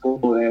down and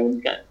score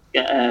and get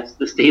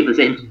the Steelers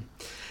in.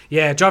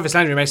 Yeah, Jarvis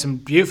Landry made some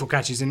beautiful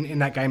catches in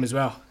that game as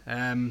well.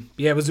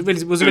 It was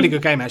a really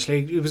good game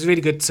actually. It was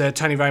really good.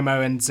 Tony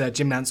Romo and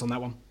Jim Nance on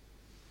that one.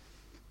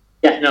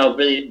 Yeah, no,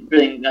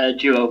 brilliant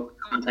duo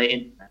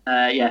commentating.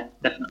 Yeah,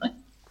 definitely.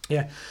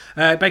 Yeah,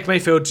 Baker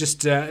Mayfield,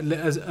 just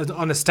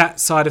on a stat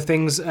side of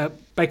things,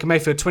 Baker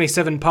Mayfield,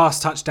 27 pass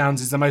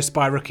touchdowns is the most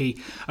by a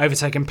rookie,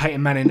 overtaking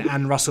Peyton Manning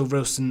and Russell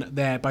Wilson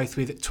there, both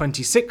with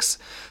 26.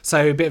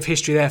 So a bit of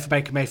history there for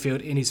Baker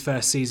Mayfield in his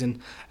first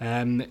season.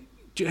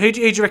 Who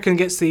do you reckon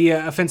gets the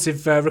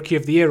Offensive Rookie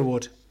of the Year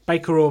award,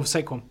 Baker or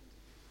Saquon?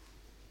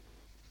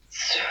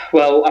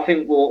 Well, I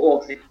think we'll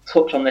obviously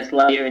touch on this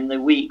later in the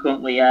week,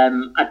 won't we?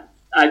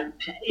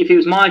 If it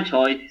was my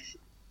choice,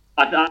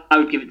 I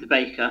would give it to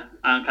Baker.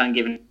 I'm kind of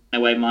giving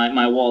away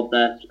my award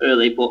there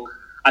early, but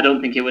I don't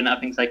think he'll win it. I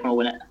think Saquon will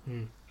win it.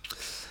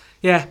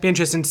 Yeah, be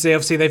interesting to see.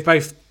 Obviously, they've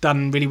both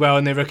done really well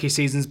in their rookie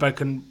seasons,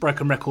 broken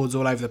records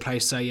all over the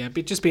place. So yeah,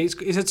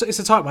 it's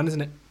a tight one,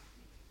 isn't it?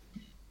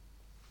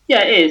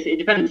 Yeah, it is. It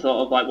depends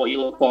sort of like what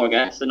you look for, I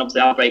guess. And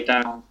obviously, I'll break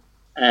down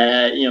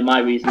my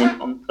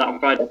reasoning on that on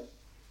Friday.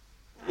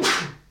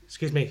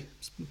 Excuse me,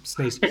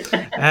 sneeze.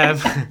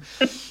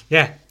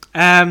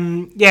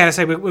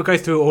 So we'll go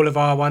through all of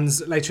our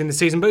ones later in the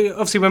season. But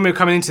obviously, when we were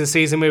coming into the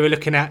season, we were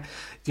looking at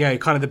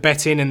kind of the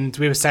betting, and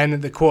we were saying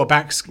that the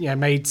quarterbacks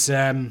made.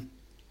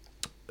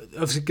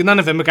 Obviously, none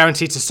of them were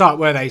guaranteed to start,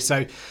 were they?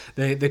 So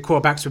the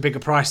quarterbacks were bigger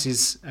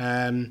prices.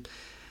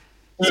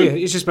 So yeah,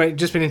 it's just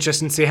been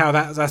interesting to see how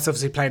that's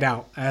obviously played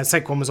out.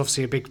 Saquon was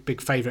obviously a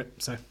big favourite.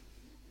 So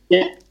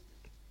yeah.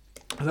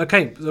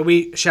 Okay, so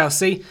we shall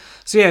see.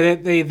 So yeah,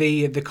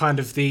 the kind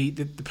of the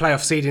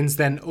playoff seedings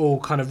then all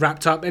kind of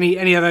wrapped up.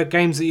 Any other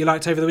games that you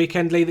liked over the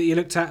weekend, Lee, that you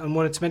looked at and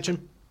wanted to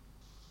mention?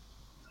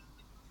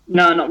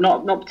 No,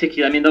 not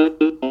particularly. I mean,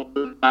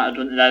 those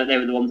mattered. They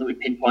were the ones that we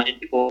pinpointed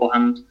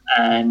beforehand.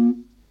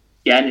 And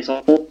it's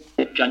all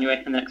January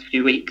in the next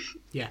few weeks.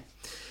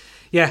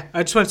 Yeah,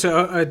 I just wanted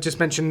to just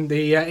mention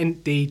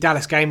in the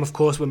Dallas game. Of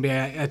course, wouldn't be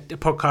a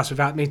podcast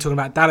without me talking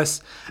about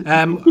Dallas.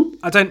 I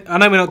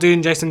know we're not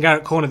doing Jason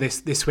Garrett corner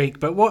this week,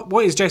 but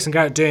what is Jason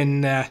Garrett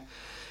doing,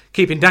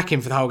 keeping Dak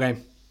in for the whole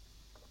game?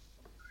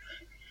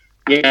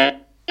 Yeah,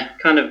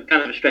 kind of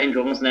a strange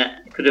one, wasn't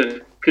it? Could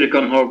have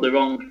gone horribly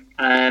wrong.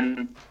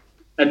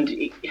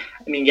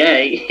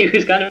 It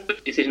was kind of a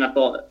decision, I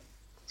thought,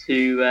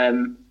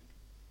 to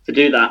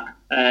do that.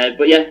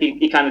 But yeah,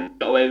 he kind of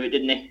got away with it,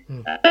 didn't he?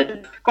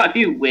 Quite a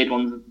few weird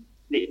ones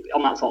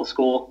on that sort of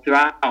score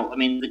throughout. I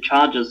mean, the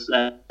Chargers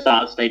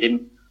starters stayed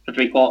in for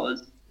 3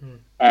 quarters.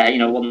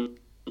 One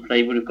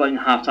they would have got in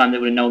half time, they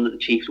would have known that the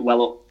Chiefs were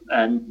well up,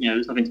 and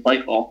there's nothing to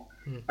play for.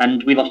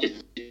 And we lost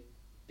it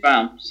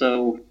round,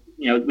 so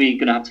we're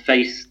going to have to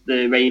face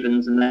the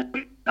Ravens, and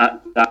then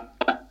that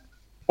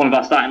one of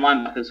our starting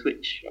linebackers,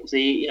 which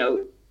obviously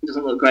it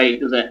doesn't look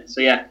great, does it?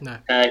 So yeah, no.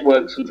 It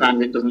works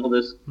sometimes, it doesn't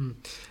others.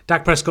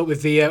 Dak Prescott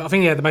with I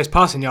think he had the most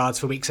passing yards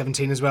for Week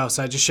 17 as well,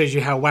 so it just shows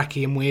you how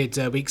wacky and weird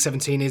Week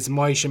 17 is and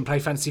why you shouldn't play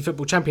fantasy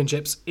football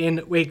championships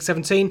in Week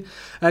 17.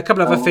 A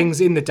couple of other things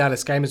in the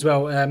Dallas game as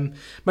well.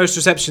 Most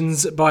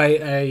receptions by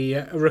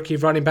a rookie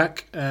running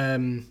back.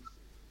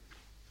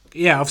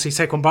 Obviously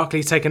Saquon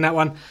Barkley's taken that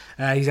one.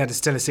 He's had a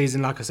stellar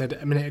season, like I said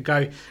a minute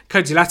ago.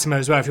 Cody Latimer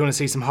as well, if you want to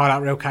see some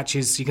highlight reel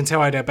catches. You can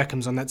tell Odell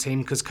Beckham's on that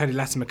team because Cody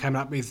Latimer came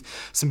up with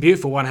some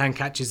beautiful one-hand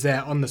catches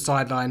there on the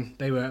sideline.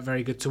 They were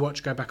very good to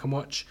watch. Go back and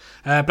watch.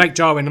 Blake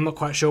Jarwin, I'm not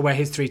quite sure where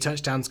his 3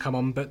 touchdowns come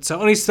on, but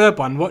on his third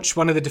one, watch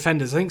one of the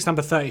defenders. I think it's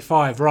number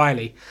 35,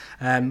 Riley.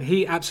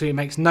 He absolutely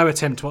makes no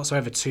attempt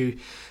whatsoever to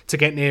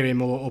get near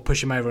him or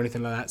push him over or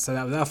anything like that. So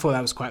I thought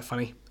that was quite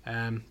funny.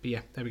 But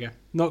yeah, there we go.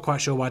 Not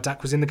quite sure why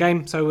Dak was in the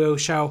game, so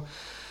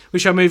we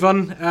shall move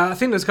on. I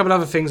think there's a couple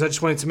of other things I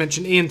just wanted to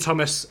mention. Ian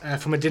Thomas,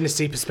 from a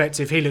dynasty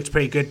perspective, he looked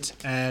pretty good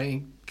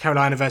in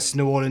Carolina versus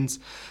New Orleans.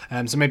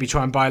 So maybe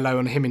try and buy low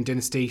on him in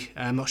dynasty.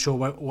 I'm not sure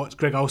what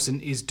Greg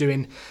Olsen is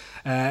doing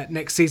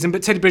next season.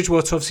 But Teddy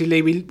Bridgewater, obviously,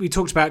 Lee, we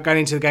talked about going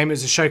into the game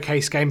as a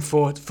showcase game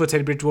for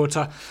Teddy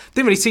Bridgewater.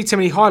 Didn't really see too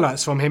many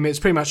highlights from him. It's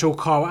pretty much all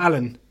Kyle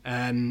Allen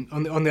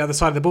on the other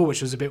side of the ball,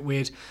 which was a bit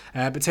weird.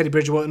 But Teddy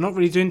Bridgewater not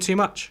really doing too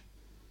much.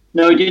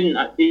 No, he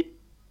didn't.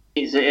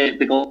 He's a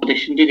big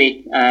audition, did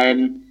he?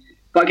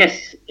 But I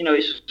guess,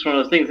 it's just one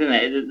of those things, isn't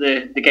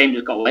it? The game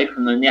just got away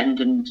from them in the end,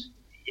 and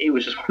it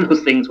was just one of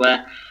those things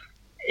where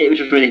it was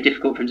just really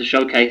difficult for him to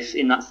showcase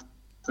in that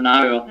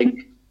scenario, I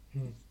think.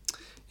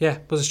 Yeah,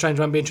 it was a strange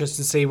one. Be interested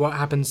to see what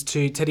happens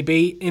to Teddy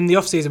B in the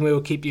off-season. We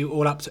will keep you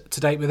all up to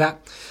date with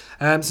that.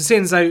 So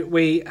seeing as though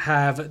we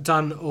have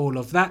done all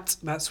of that,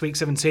 that's week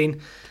 17,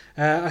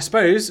 I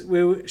suppose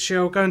we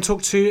shall go and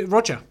talk to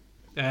Roger.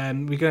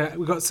 We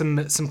got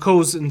some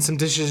calls and some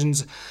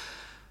decisions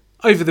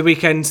over the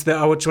weekend that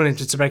I just wanted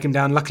to break him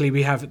down. Luckily,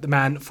 we have the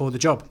man for the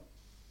job.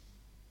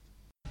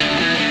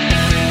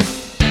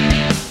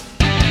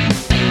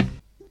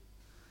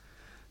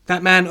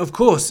 That man, of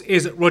course,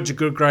 is Roger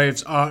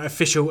Goodgroves, our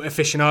official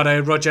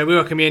aficionado. Roger, we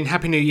welcome you in.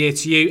 Happy New Year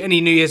to you.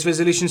 Any New Year's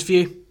resolutions for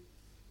you?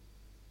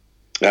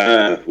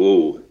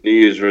 New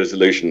Year's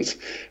resolutions.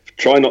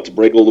 Try not to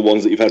break all the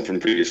ones that you've had from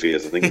previous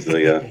years, I think is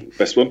the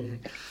best one.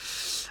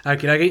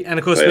 Okie dokie. And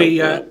of course,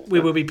 we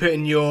will be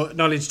putting your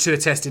knowledge to the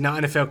test in our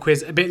NFL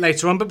quiz a bit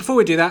later on. But before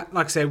we do that,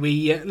 like I said,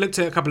 we looked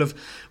at a couple of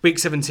Week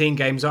 17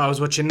 games that I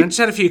was watching and just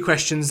had a few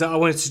questions that I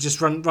wanted to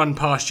just run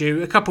past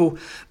you. A couple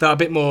that are a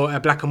bit more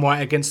black and white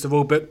against the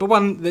rule book, but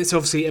one that's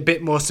obviously a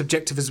bit more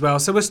subjective as well.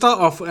 So we'll start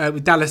off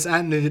with Dallas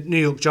at the New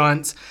York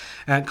Giants.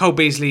 Cole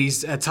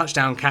Beasley's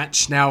touchdown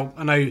catch. Now,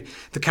 I know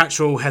the catch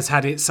rule has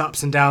had its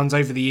ups and downs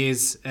over the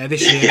years.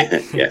 This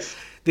year, yes.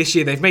 This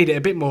year they've made it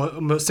a bit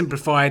more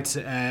simplified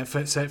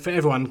for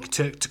everyone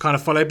to kind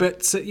of follow.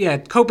 But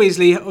Cole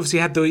Beasley obviously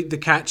had the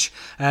catch,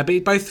 but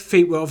both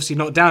feet were obviously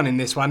not down in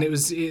this one.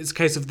 It's a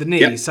case of the knee.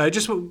 Yep. So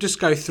just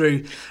go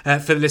through for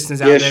the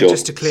listeners out there, sure.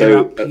 Just to clear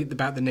up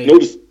about the knee.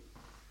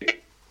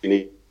 You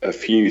need a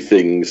few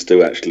things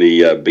to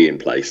actually be in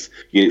place.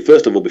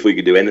 First of all, before you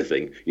can do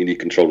anything, you need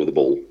control of the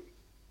ball.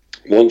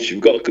 Once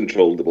you've got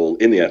control of the ball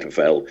in the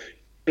NFL,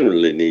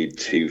 generally need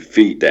 2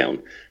 feet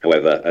down.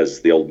 However,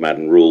 as the old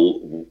Madden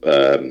rule,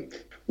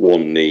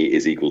 one knee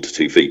is equal to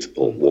 2 feet,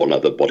 or one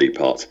other body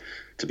part.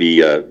 To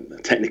be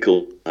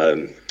technical,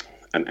 an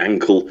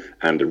ankle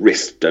and a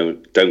wrist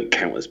don't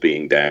count as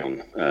being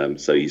down.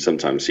 So you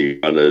sometimes see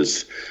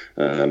runners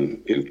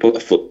who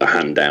put a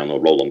hand down or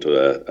roll onto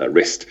a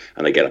wrist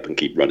and they get up and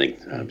keep running.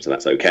 So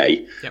that's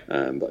okay. Yep.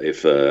 But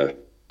if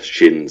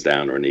shin's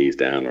down or a knee's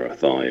down or a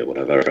thigh or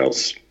whatever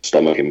else,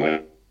 stomach in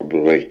my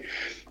probably,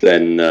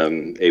 then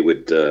it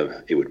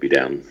would be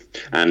down.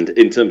 And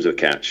in terms of a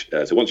catch,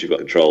 so once you've got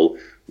control,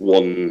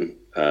 one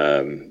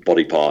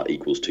body part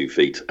equals 2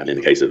 feet. And in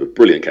the case of a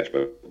brilliant catch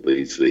by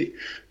Beasley,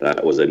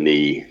 that was a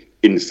knee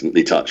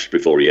instantly touched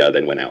before he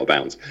then went out of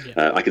bounds.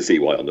 Yeah. I can see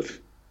why on the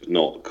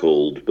not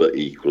called, but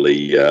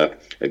equally a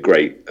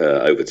great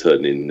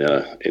overturn in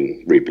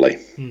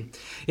replay.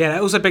 Yeah,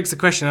 that also begs the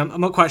question.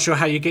 I'm not quite sure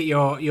how you get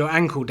your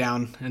ankle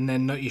down and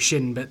then not your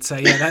shin, but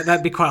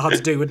that'd be quite hard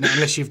to do, wouldn't it?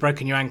 Unless you've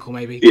broken your ankle,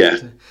 maybe. Yeah.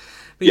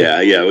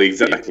 Well,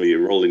 exactly.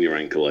 You're rolling your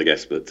ankle, I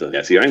guess, but so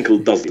your ankle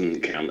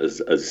doesn't count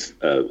as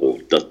or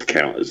does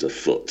count as a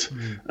foot,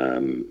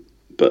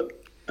 but.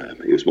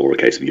 It was more a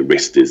case of your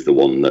wrist is the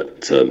one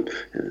that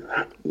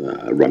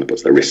a runner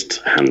puts their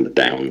wrist hand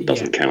down,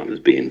 doesn't count as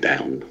being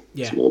down.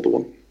 Yeah. It's more the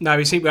one. No,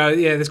 we see.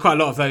 There's quite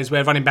a lot of those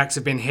where running backs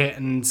have been hit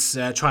and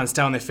try and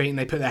stay on their feet, and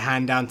they put their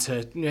hand down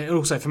to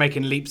also for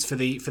making leaps for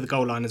the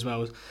goal line as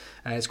well.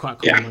 It's quite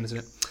a common one, isn't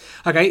it?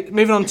 Okay,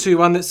 moving on to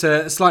one that's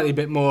slightly a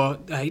bit more.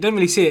 You don't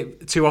really see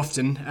it too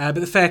often, but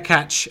the fair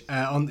catch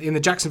in the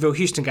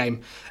Jacksonville-Houston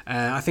game.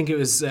 I think it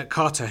was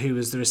Carter who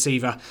was the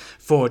receiver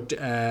for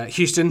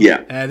Houston.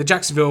 Yeah. The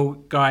Jacksonville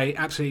guy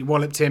absolutely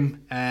walloped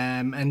him,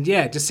 and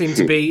just seemed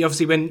to be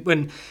obviously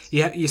when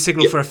you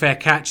signal for a fair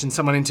catch and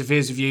someone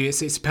interferes with you,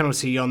 it's a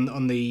penalty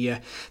on the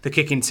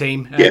kicking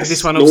team. Yes.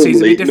 This one obviously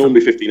is a bit different.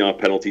 Normally 15-yard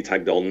penalty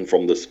tagged on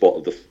from the spot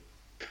of the.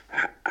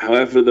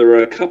 However, there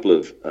are a couple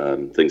of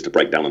things to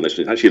break down on this.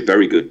 It's actually a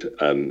very good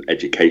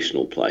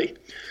educational play.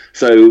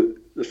 So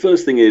the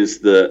first thing is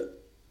that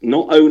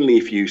not only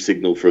if you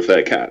signal for a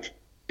fair catch,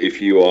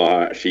 if you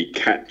are actually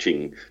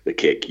catching the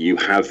kick, you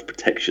have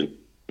protection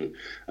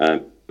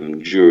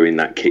during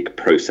that kick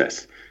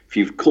process. If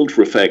you've called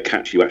for a fair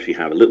catch, you actually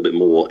have a little bit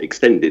more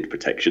extended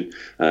protection.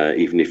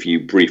 Even if you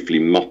briefly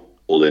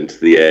muffle into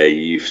the air,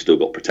 you've still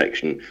got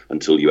protection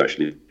until you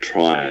actually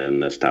try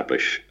and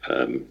establish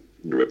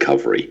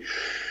recovery.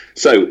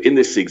 So in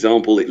this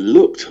example, it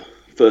looked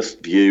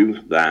first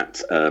view that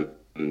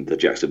the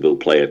Jacksonville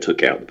player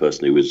took out the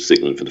person who was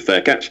signaling for the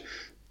fair catch.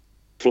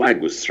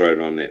 Flag was thrown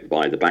on it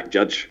by the back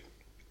judge,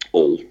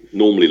 all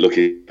normally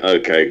looking,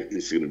 okay,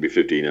 this is going to be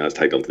 15 yards,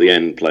 take on to the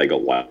end, player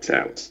got wiped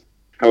out.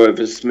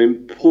 However, some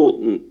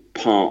important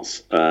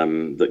parts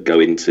that go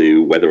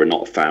into whether or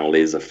not a foul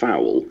is a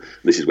foul.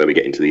 This is where we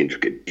get into the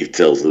intricate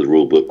details of the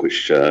rule book,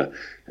 which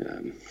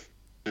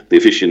the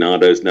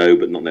aficionados know,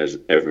 but not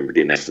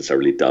everybody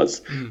necessarily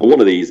does. And one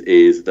of these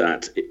is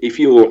that if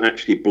you're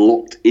actually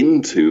blocked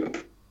into,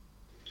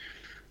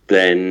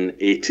 then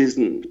it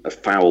isn't a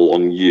foul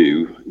on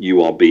you.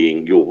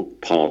 Your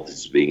path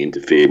is being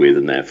interfered with,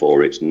 and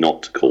therefore it's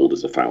not called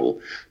as a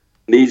foul.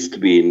 It needs to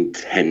be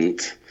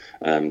intent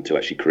to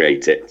actually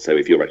create it. So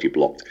if you're actually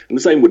blocked, and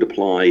the same would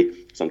apply.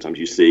 Sometimes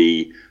you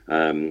see.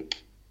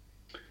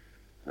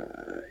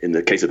 In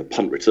the case of a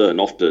punt return,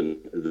 often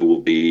there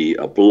will be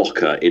a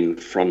blocker in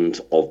front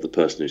of the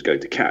person who's going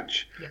to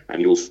catch. Yeah.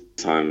 And you'll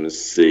sometimes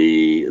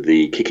see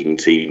the kicking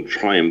team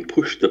try and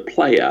push the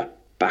player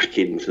back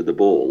into the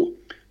ball,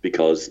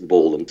 because the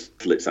ball,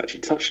 until it's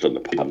actually touched on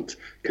the punt,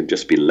 can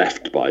just be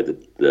left by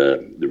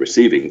the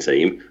receiving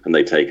team, and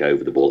they take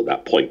over the ball at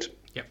that point.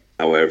 Yeah.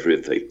 However,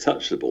 if they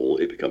touch the ball,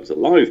 it becomes a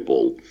live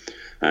ball.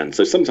 And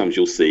so sometimes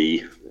you'll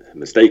see,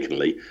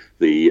 mistakenly,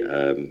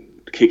 the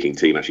kicking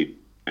team actually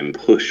and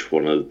push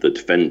one of the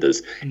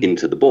defenders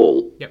into the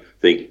ball. Yep.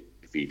 Think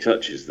if he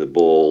touches the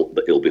ball,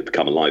 that it'll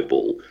become a live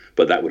ball.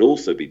 But that would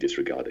also be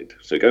disregarded.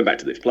 So going back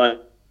to this play,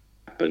 what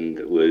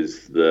happened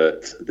was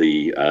that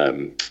the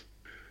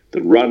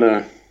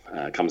runner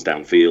comes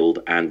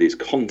downfield and is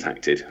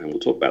contacted, and we'll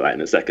talk about that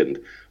in a second,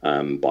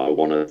 by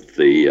one of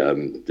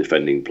the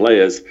defending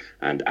players,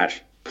 and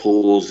actually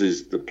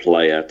causes the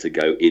player to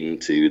go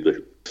into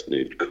the person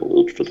who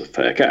called for the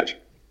fair catch.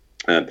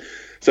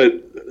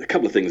 So a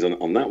couple of things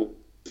on that one.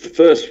 The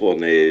first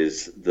one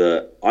is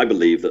that I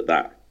believe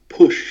that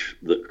push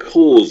that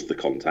caused the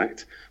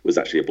contact was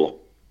actually a block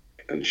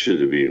and should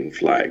have been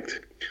flagged.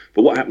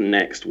 But what happened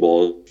next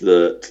was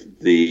that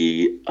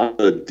the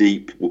other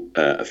deep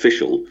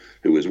official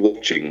who was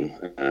watching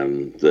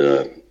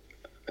the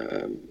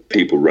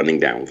people running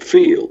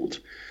downfield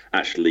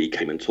actually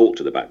came and talked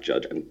to the back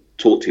judge and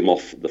talked him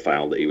off the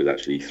foul that he was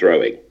actually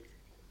throwing.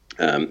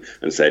 And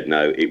said,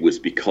 no, it was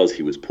because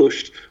he was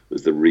pushed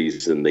was the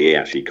reason that he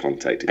actually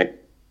contacted.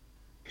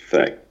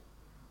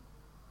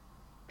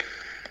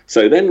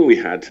 So then we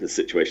had the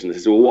situation that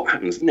says, well, what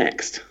happens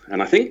next?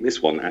 And I think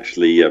this one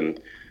actually,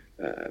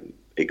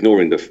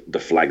 ignoring the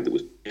flag that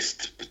was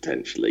missed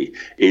potentially,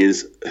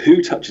 is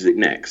who touches it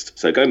next.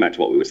 So going back to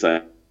what we were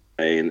saying,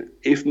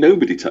 if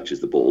nobody touches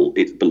the ball,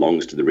 it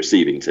belongs to the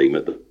receiving team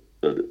at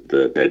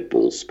the dead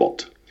ball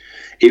spot.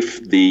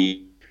 If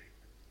the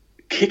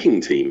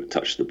kicking team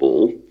touch the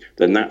ball,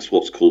 then that's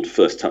what's called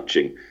first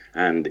touching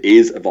and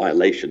is a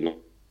violation.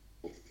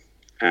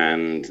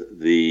 And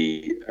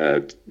the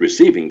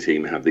receiving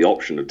team have the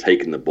option of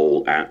taking the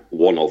ball at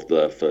one of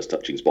the first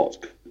touching spots.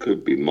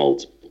 Could be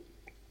multiple.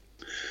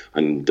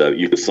 And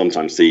you could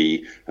sometimes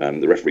see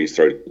the referees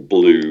throw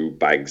blue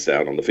bags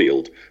down on the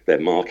field. They're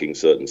marking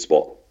certain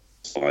spots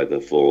either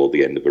for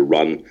the end of a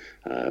run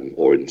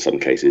or in some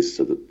cases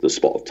so the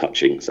spot of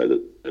touching, so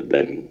that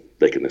then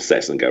they can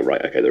assess and go,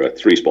 right, okay, there are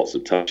 3 spots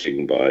of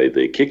touching by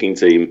the kicking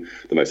team.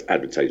 The most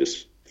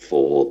advantageous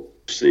for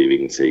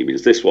receiving team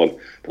is this one.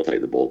 They'll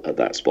take the ball at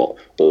that spot,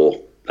 or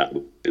that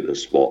would be the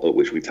spot at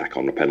which we tack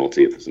on a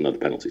penalty if there's another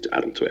penalty to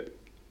add on to it.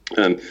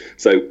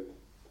 So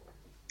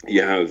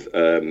you have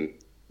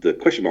the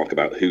question mark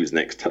about who's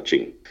next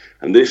touching,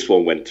 and this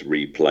one went to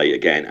replay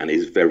again and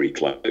is very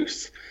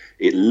close.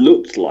 It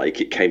looked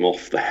like it came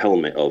off the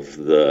helmet of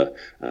the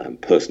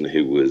person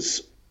who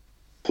was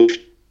pushed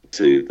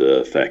to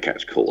the fair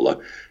catch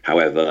caller.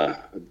 However,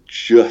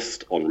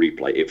 just on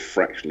replay, it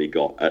fractionally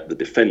got at the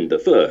defender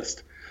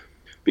first.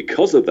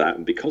 Because of that,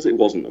 and because it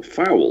wasn't a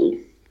foul,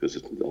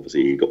 because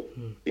obviously he got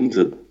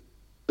into,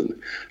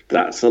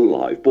 that's a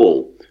live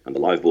ball, and the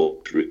live ball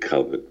was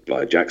recovered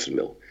by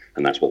Jacksonville,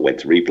 and that's what went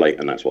to replay,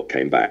 and that's what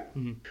came back.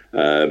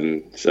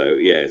 So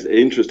yeah, it's an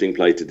interesting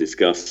play to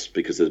discuss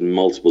because there's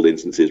multiple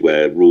instances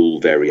where rule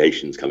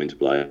variations come into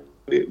play.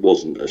 It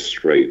wasn't as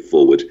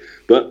straightforward,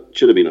 but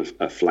should have been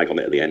a flag on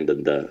it at the end,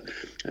 and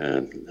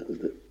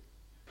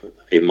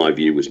in my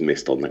view was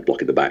missed on that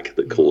block at the back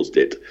that caused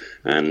it.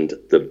 And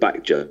the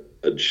back judge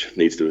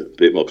needs to do a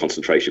bit more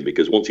concentration,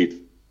 because once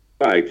he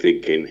tried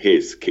thinking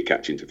his kick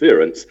catch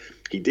interference,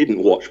 he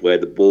didn't watch where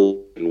the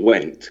ball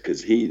went,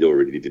 because he'd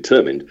already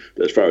determined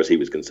that as far as he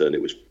was concerned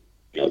it was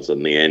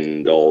on the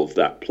end of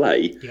that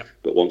play. Yeah.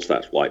 But once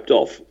that's wiped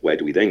off, where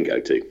do we then go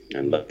to?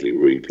 And luckily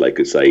replay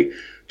could say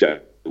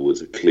Jack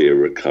was a clear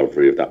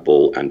recovery of that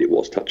ball and it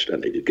was touched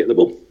and they did get the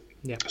ball.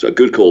 Yeah. So a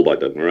good call by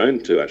Doug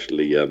Marrone to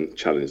actually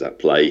challenge that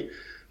play,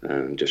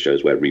 and just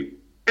shows where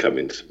come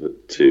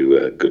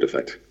into good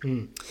effect.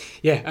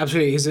 Yeah,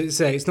 absolutely.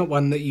 It's not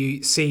one that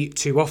you see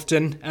too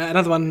often.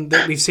 Another one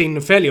that we've seen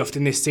fairly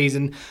often this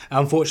season,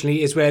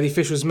 unfortunately, is where the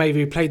officials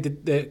maybe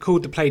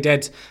called the play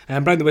dead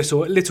and blown the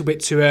whistle a little bit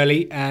too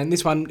early. And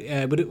this one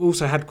would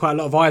also had quite a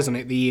lot of eyes on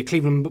it. The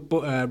Cleveland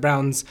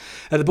Browns,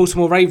 the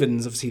Baltimore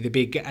Ravens, obviously the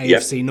big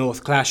AFC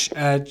North clash.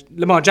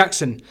 Lamar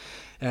Jackson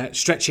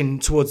stretching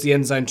towards the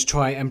end zone to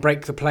try and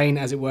break the plane,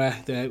 as it were,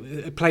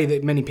 a play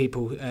that many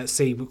people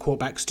see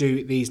quarterbacks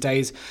do these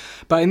days.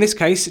 But in this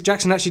case,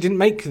 Jackson actually didn't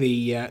make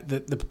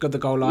the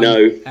goal line.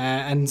 No,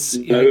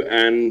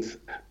 and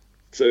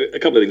So a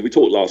couple of things. We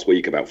talked last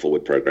week about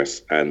forward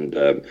progress, and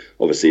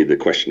obviously the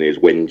question is,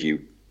 when do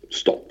you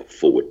stop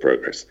forward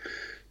progress?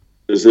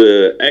 There's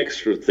an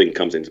extra thing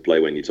comes into play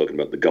when you're talking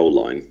about the goal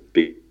line,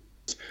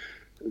 because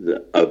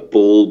a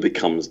ball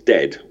becomes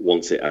dead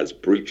once it has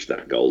breached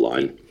that goal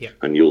line,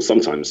 and you'll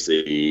sometimes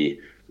see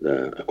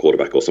a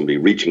quarterback or somebody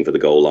reaching for the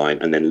goal line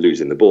and then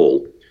losing the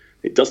ball.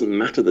 It doesn't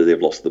matter that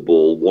they've lost the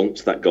ball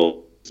once that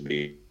goal has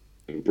been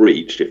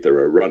breached. If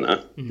they're a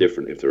runner,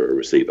 different if they're a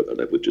receiver,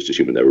 but we're just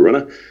assuming they're a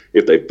runner.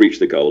 If they've breached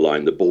the goal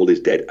line, the ball is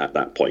dead at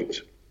that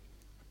point.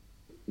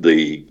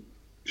 The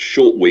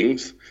short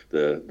wings,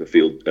 the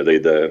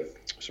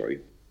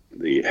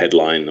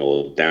headline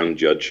or down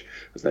judge,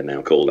 as they're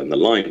now called, and the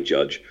line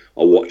judge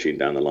are watching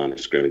down the line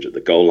of scrimmage at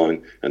the goal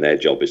line, and their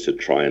job is to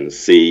try and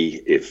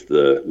see if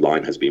the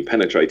line has been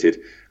penetrated,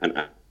 and at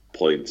that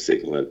point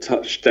signal a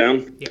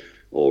touchdown,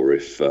 or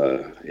if,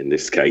 in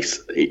this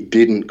case, it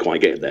didn't quite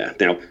get there.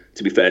 Now,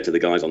 to be fair to the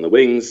guys on the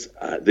wings,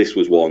 this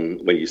was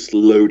one, when you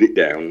slowed it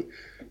down,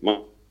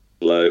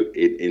 slow,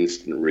 in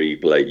instant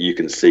replay, you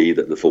can see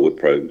that the forward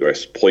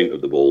progress point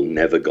of the ball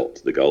never got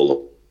to the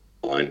goal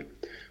line.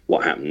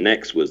 What happened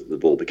next was the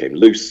ball became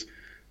loose,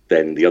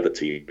 then the other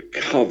team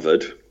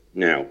recovered.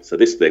 Now, so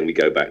this thing, we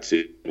go back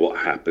to what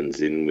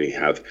happens we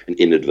have an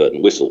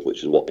inadvertent whistle,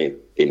 which is what in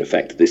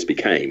effect this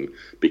became,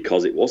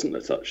 because it wasn't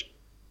a touch.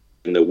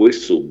 And the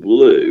whistle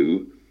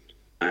blew,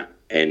 that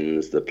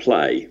ends the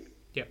play.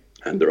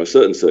 And there are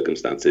certain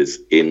circumstances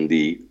in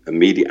the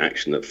immediate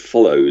action that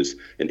follows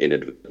an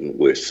inadvertent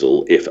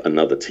whistle. If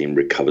another team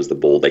recovers the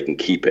ball, they can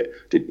keep it.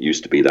 It didn't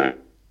used to be that.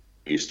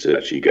 It used to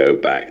actually go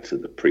back to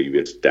the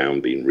previous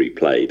down being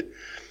replayed.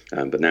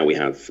 But now we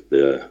have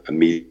the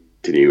immediate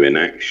continue in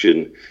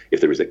action.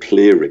 If there is a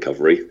clear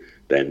recovery,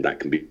 then that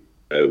can be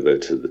over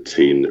to the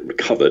team that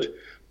recovered,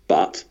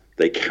 but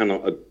they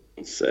cannot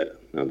advance it.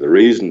 Now, the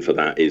reason for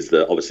that is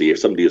that obviously if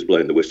somebody has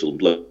blown the whistle and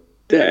blown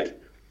dead,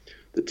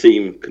 the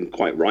team can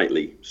quite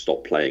rightly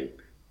stop playing.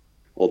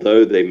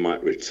 Although they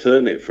might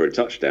return it for a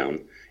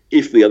touchdown,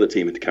 if the other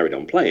team had carried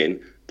on playing,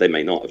 they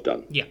may not have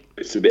done.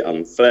 It's a bit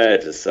unfair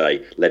to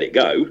say, let it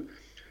go.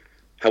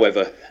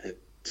 However,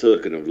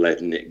 token of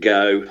letting it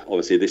go,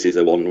 obviously this is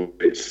a one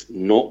where it's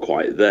not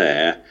quite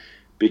there,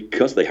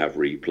 because they have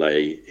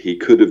replay. He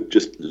could have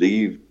just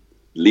leave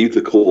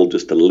the call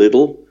just a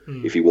little.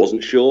 If he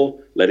wasn't sure,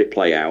 let it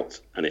play out,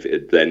 and if it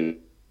had then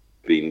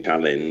been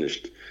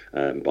challenged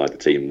by the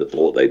team that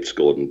thought they'd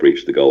scored and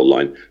breached the goal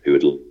line, who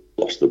had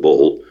lost the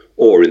ball,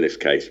 or in this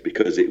case,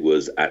 because it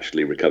was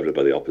actually recovered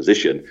by the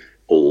opposition,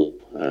 all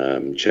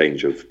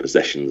change of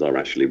possessions are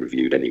actually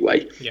reviewed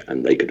anyway,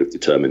 and they could have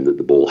determined that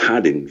the ball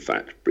had in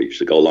fact breached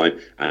the goal line,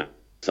 and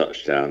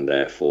touchdown,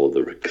 therefore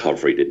the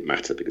recovery didn't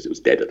matter because it was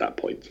dead at that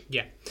point.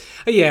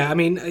 I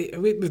mean,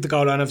 with the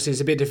goal line, obviously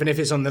it's a bit different. If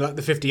it's on the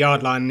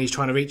 50-yard line and he's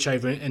trying to reach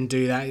over and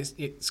do that,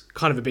 it's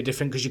kind of a bit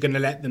different, because you're going to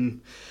let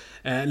them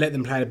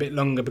play a bit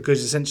longer,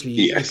 because essentially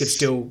you could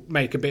still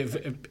make a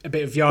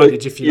bit of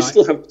yardage, if you like. You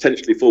still have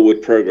potentially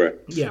forward progress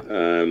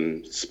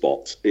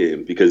spots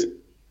in, because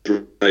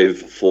drive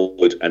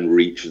forward and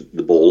reach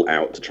the ball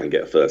out to try and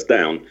get a first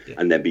down,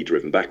 and then be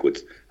driven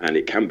backwards. And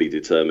it can be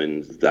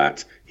determined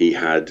that he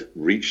had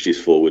reached his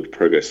forward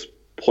progress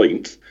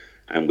point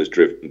and was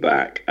driven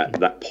back. At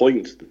that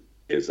point,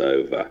 is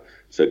over.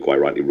 So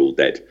quite rightly ruled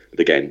dead. But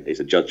again, it's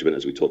a judgment,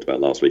 as we talked about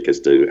last week, as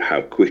to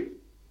how quick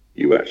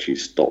you actually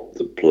stop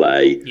the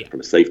play from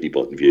a safety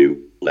point of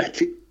view,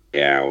 let it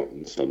out,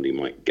 and somebody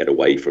might get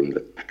away from the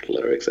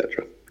tackler,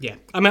 etc.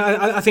 I mean,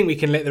 I think we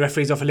can let the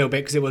referees off a little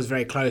bit, because it was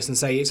very close, and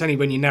say it's only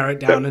when you narrow it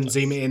down and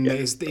zoom it in that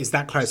it's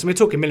that close. And we're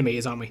talking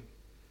millimetres, aren't we?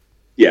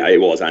 Yeah, it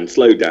was, and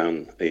slowed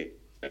down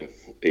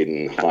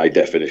in high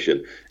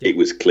definition. It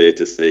was clear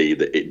to see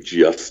that it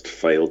just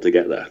failed to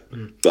get there.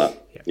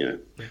 But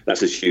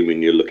that's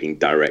assuming you're looking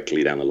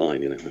directly down the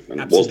line.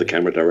 And was the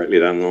camera directly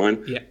down the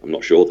line? I'm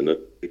not sure.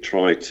 They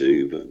try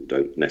to, but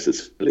don't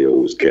necessarily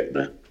always get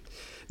there.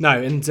 No,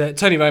 and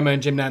Tony Romo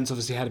and Jim Nantz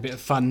obviously had a bit of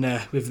fun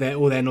with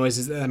all their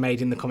noises that they made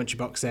in the commentary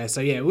box there.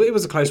 So it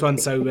was a close one.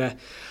 So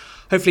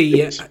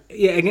hopefully,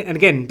 and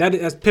again,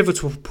 that's a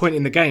pivotal point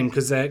in the game,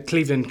 because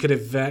Cleveland could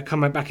have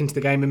come back into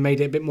the game and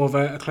made it a bit more of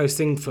a close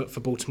thing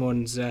for Baltimore,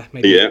 and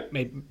made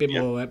a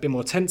bit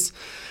more tense.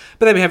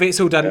 But there we have it.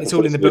 It's all done. It's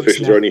all in the books.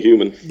 Officials are only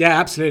human. Yeah,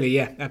 absolutely.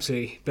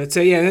 But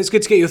it's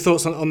good to get your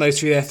thoughts on those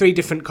three there. Three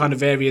different kind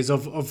of areas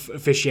of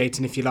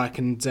officiating, if you like,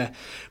 and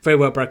very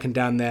well broken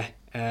down there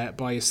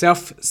by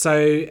yourself. So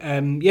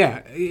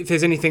if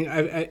there's anything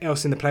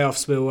else in the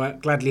playoffs, we'll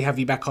gladly have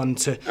you back on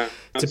to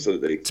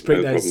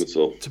break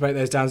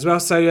those down as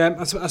well. So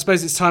I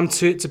suppose it's time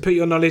to put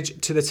your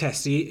knowledge to the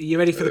test. Are you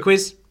ready for the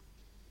quiz?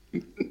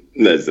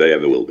 As they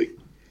ever will be.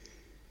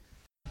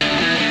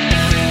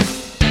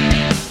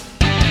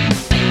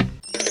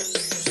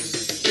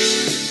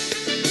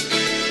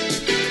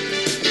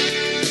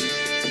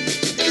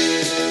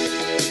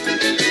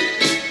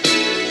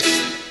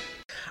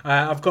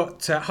 I've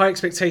got high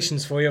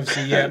expectations for you,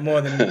 obviously,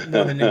 more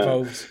than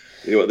involved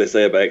You know what they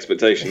say about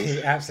expectations.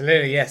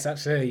 Absolutely, yes,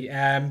 absolutely.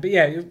 But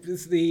yeah,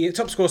 the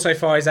top score so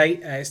far is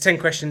 8. It's 10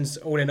 questions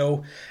all in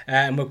all,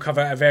 and we'll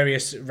cover a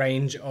various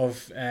range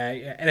of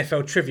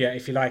NFL trivia,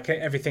 if you like,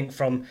 everything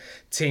from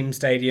team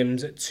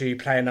stadiums to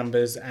player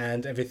numbers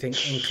and everything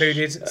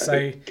included. So,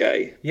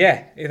 okay.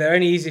 Yeah, they're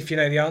only easy if you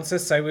know the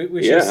answers. So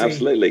we shall see.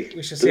 Absolutely.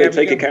 We shall Do see they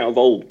take account of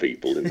old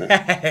people in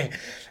there?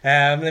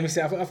 Let me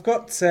see. I've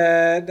got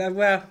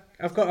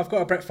I've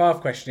got a Brett Favre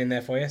question in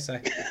there for you. So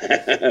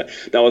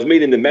that was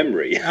meaning the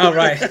memory. Oh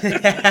right.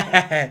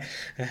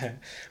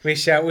 we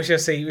shall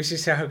see. We shall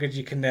see how good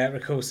you can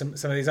recall some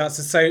of these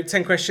answers. So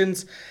 10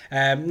 questions.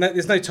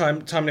 There's no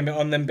time limit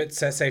on them. But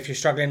say if you're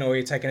struggling or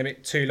you're taking a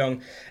bit too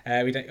long,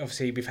 we've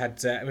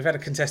had a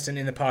contestant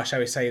in the past, shall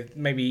we say,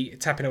 maybe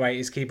tapping away at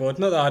his keyboard.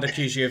 Not that I'd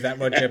accuse you of that,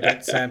 Roger,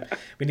 but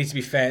we need to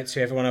be fair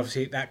to everyone.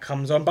 Obviously that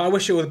comes on. But I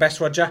wish you all the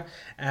best, Roger.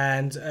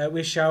 And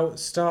we shall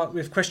start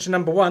with question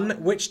number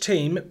 1. Which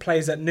team plays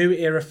at New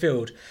Era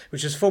Field,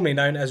 which was formerly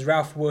known as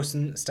Ralph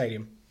Wilson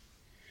Stadium?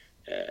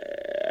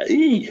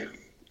 You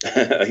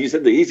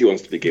said the easy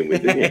ones to begin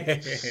with,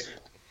 didn't you?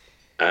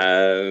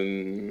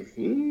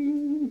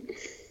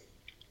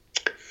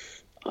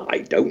 I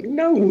don't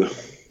know.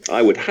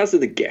 I would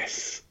hazard a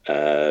guess.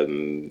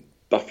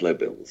 Buffalo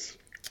Bills.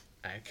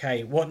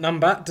 Okay, what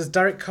number does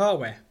Derek Carr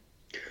wear?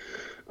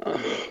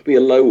 Be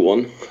a low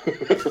one.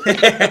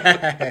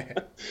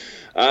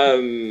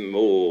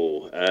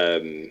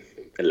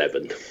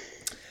 11.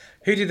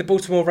 Who did the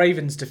Baltimore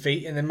Ravens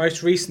defeat in their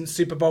most recent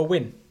Super Bowl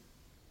win?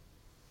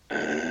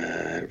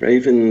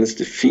 Ravens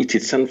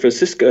defeated San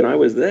Francisco, and I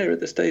was there at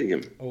the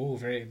stadium. Oh,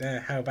 very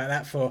there. How about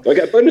that for? Do I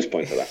get a bonus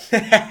point for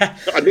that?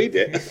 I need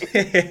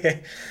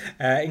it.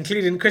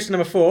 Including question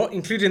number 4,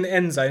 including the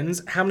end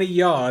zones, how many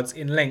yards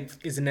in length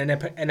is an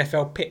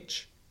NFL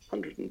pitch?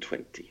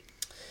 120.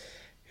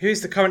 Who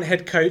is the current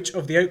head coach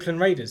of the Oakland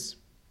Raiders?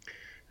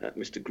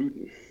 Mr.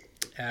 Gruden.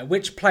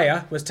 Which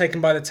player was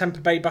taken by the Tampa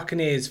Bay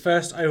Buccaneers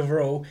first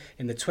overall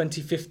in the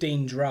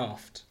 2015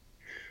 draft?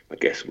 I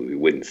guess will be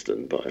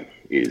Winston, but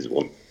he is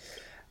one.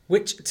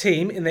 Which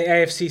team in the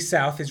AFC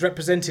South is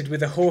represented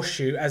with a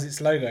horseshoe as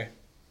its logo?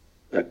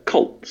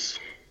 Colts.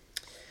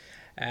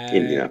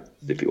 Indianapolis,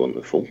 if you want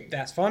the full.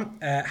 That's fine.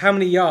 How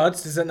many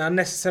yards does an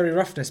unnecessary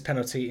roughness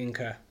penalty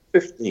incur?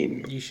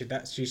 15. You should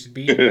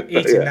be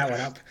eating that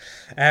one up.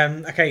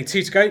 Okay,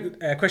 2 to go.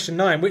 Question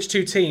 9. Which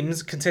 2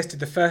 teams contested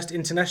the first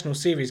international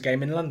series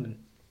game in London?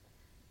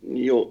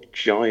 New York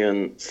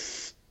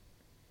Giants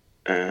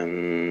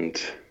and...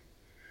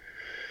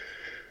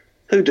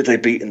 Who did they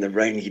beat in the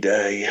rainy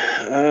day?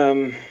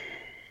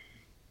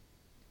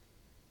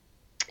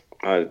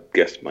 I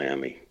guess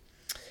Miami.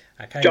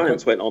 Okay,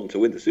 Giants went on to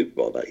win the Super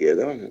Bowl that year,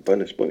 though.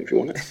 Bonus point if you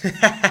want it.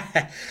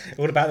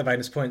 All about the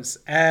bonus points.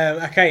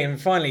 Okay,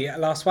 and finally,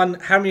 last one.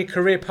 How many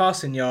career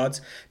passing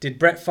yards did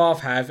Brett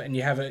Favre have, and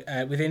you have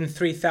within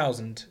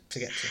 3,000 to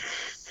get to?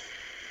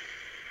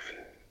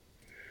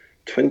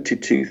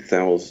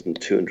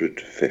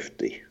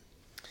 22,250.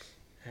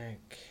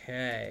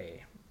 Okay.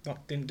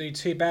 Didn't do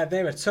too bad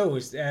there at all.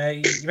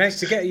 You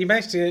managed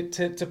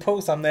to pull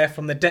some there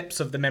from the depths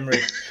of the memory.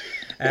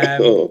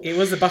 It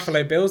was the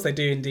Buffalo Bills. They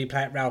do indeed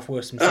play at Ralph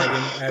Wilson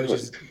Stadium, which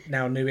is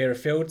now New Era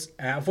Field.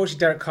 Unfortunately,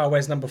 Derek Carr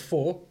wears number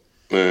 4.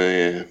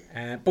 Yeah.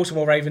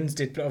 Baltimore Ravens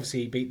did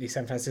obviously beat the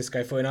San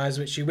Francisco 49ers,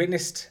 which you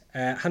witnessed.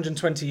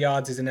 120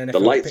 yards is an NFL The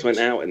lights pitch. went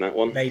out in that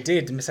one. They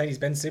did.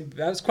 Mercedes-Benz.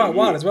 That was quite a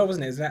while as well,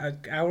 wasn't it? Isn't that an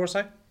hour or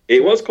so?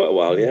 It was quite a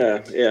while,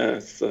 yeah.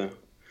 Yeah.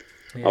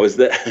 I was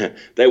there.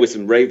 There were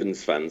some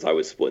Ravens fans. I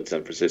was supporting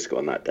San Francisco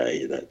on that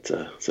day.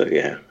 So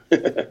yeah,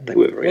 they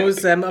were very.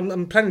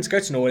 I'm planning to go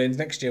to New Orleans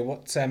next year. How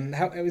was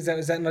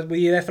that? Were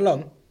you there for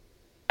long?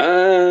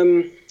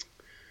 Or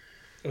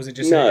was it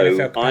just no?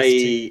 NFL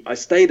capacity? I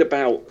stayed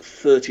about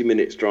 30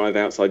 minutes drive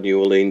outside New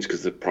Orleans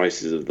because the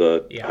prices of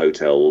the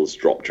hotels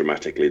drop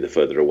dramatically the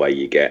further away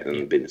you get,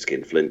 and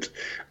Binskin Flint.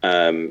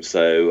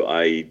 So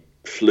I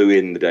flew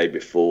in the day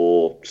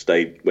before,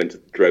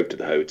 drove to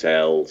the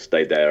hotel,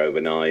 stayed there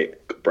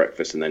overnight, got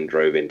breakfast, and then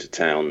drove into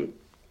town,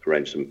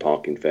 arranged some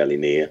parking fairly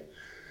near.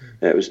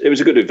 It was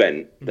a good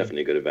event,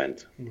 definitely a good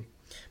event.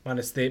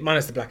 Minus the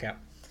blackout.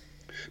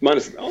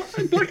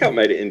 Blackout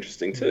made it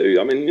interesting too.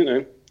 I mean,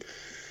 you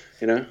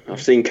know,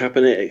 I've seen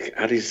Kaepernick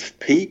at his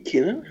peak.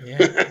 You know.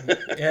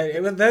 Yeah.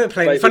 They were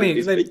playing funny.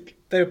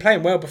 They were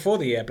playing well before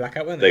the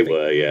blackout, weren't they?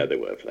 They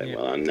were playing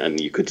well, and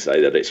you could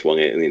say that it swung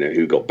it. You know,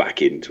 who got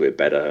back into it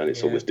better, and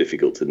it's always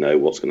difficult to know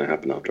what's going to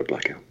happen after a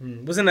blackout.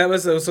 Wasn't that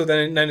also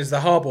known as the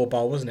Harbaugh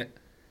Bowl, wasn't it?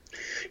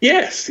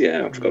 Yes,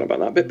 I forgot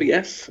about that bit, but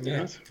yes.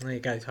 Yeah. There you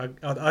go.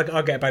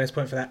 I'll get a bonus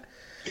point for that.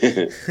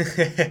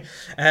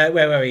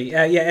 Where were we?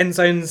 End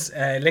zones.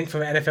 Length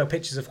from NFL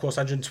pitches, of course,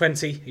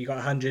 120. You got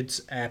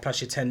 100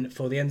 plus your 10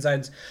 for the end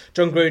zones.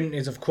 John Gruden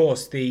is, of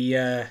course,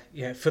 the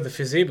for the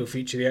foreseeable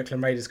future, the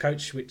Oakland Raiders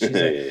coach, which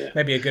is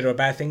maybe a good or a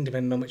bad thing,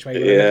 depending on which way you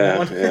look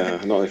at that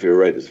one. Not if you're a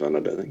Raiders fan, I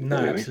don't think. No,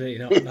 anyway. Absolutely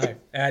not. No.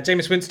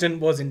 Jameis Winston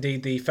was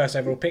indeed the first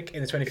overall pick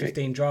in the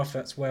 2015 draft.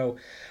 That's well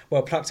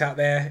plucked out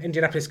there.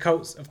 Indianapolis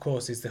Colts, of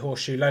course, is the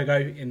horseshoe logo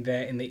in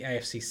the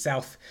AFC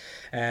South.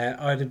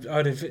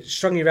 I'd have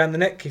strung you around the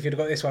neck if you'd have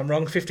got this one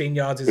wrong. 15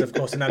 yards is, of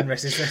course, an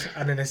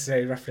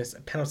unnecessary roughness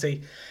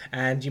penalty.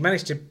 And you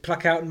managed to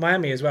pluck out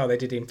Miami as well. They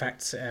did, in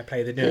fact,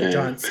 play the New York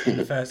Giants in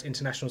the first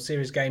international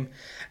series game.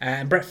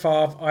 And Brett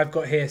Favre, I've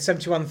got here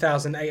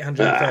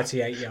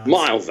 71,838 yards.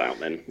 Miles out,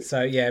 then.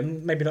 So,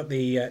 maybe not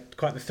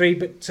quite the 3.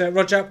 But,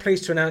 Roger,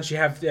 pleased to announce you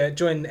have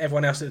joined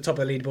everyone else at the top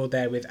of the leaderboard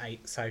there with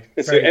 8. So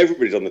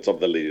everybody's on the top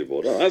of the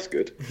leaderboard. Oh, that's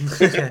good.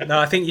 No,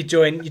 I think you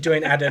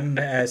join Adam,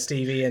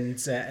 Stevie,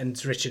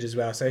 and Richard as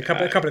well. So a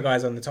couple of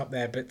guys on the top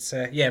there. But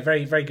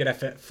very, very good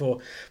effort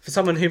for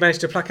someone who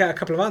managed to pluck out a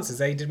couple of answers.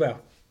 They did well.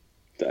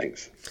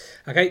 Thanks.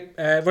 Okay,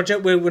 Roger,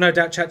 we'll no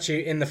doubt chat to you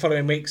in the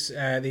following weeks,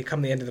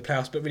 come the end of the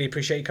playoffs, but really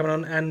appreciate you coming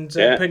on and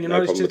putting your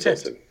knowledge to the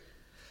test.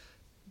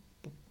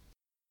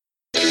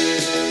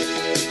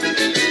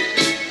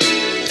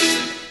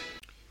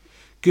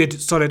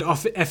 Good, solid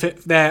effort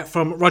there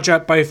from Roger,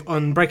 both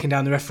on breaking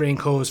down the refereeing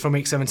calls from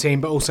week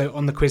 17, but also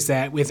on the quiz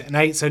there with an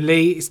 8. So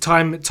Lee, it's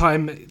time of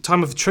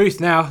the truth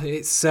now.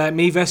 It's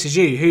me versus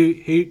you. Who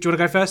do you want to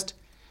go first?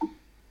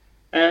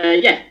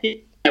 Yeah,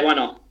 why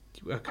not?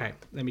 Okay,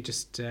 let me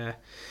just get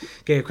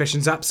your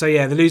questions up. So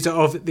the loser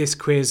of this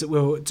quiz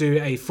will do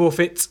a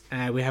forfeit.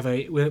 We'll have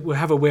a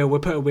wheel.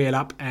 We'll put a wheel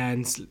up,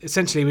 and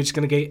essentially we're just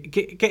going to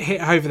get hit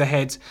over the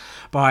head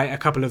by a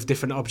couple of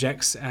different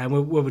objects. And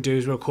what we'll do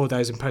is we'll record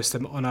those and post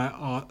them on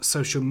our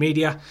social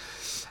media.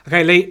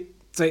 Okay, Lee.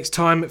 So it's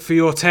time for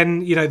your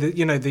 10. You know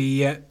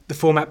the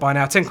format by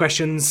now. 10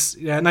 questions.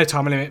 No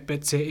time limit.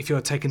 But if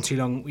you're taking too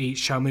long, we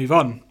shall move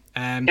on.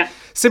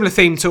 Similar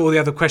theme to all the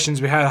other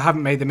questions we had. I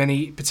haven't made them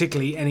any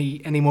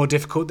more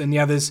difficult than the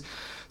others,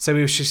 so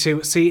we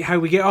should see how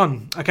we get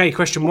on. Okay,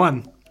 question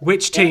 1: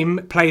 which team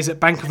plays at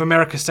Bank of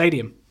America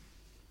Stadium?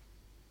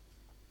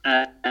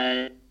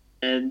 That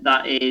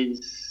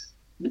is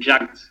the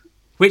Jags.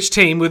 Which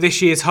team were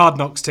this year's Hard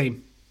Knocks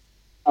team?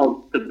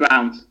 Oh, the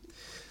Browns.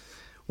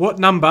 What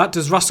number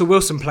does Russell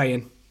Wilson play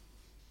in?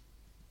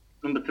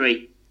 Number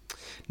 3.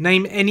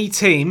 Name any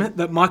team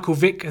that Michael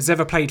Vick has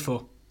ever played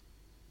for.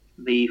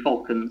 The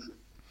Falcons.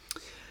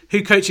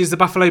 Who coaches the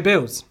Buffalo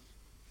Bills?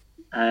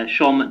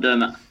 Sean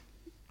McDermott.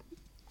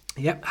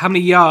 Yep. How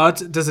many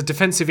yards does a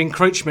defensive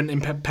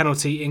encroachment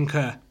penalty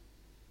incur?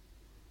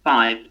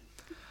 5.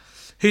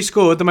 Who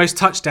scored the most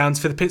touchdowns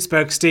for the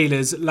Pittsburgh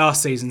Steelers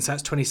last season? So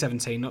that's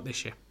 2017, not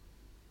this year.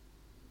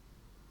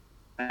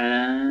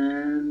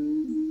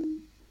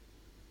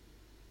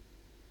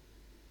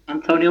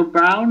 Antonio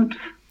Brown.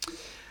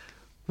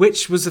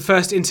 Which was the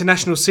first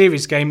international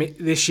series game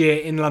this year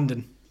in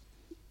London?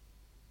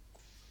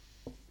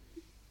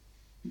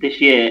 This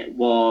year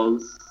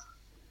was...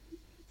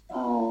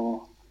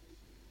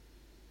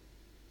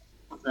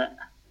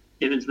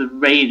 it was the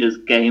Raiders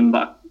game,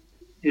 but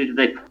who did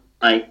they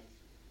play?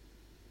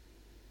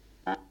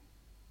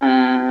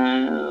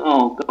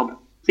 God.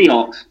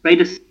 Seahawks.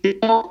 Raiders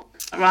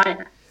Seahawks,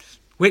 right?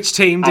 Which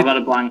team I've got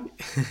a blank.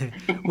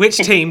 Which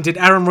team did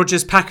Aaron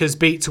Rodgers' Packers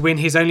beat to win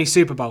his only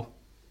Super Bowl?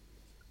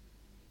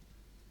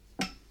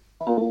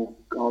 Oh,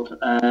 God.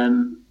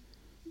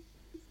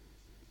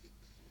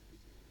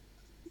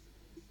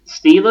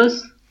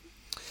 Steelers.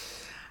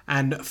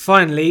 And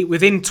finally,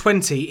 within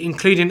 20,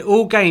 including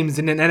all games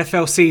in an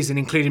NFL season,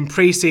 including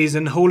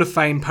pre-season, Hall of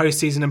Fame,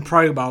 postseason and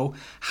Pro Bowl,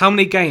 how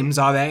many games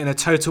are there in a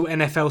total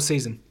NFL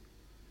season?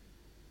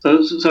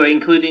 So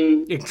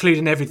including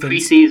everything.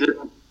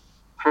 Pre-season,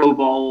 Pro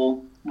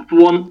Bowl,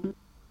 one,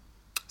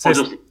 so or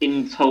just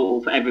in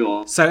total for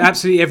everyone? So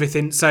absolutely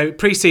everything. So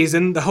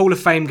pre-season, the Hall of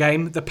Fame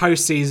game, the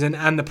postseason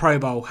and the Pro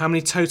Bowl. How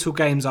many total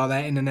games are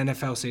there in an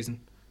NFL season?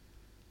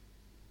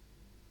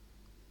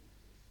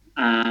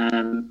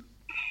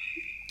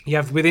 You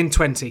have within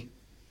 20.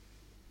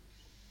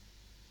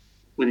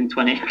 Within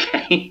 20,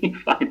 okay,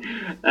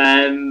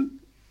 fine.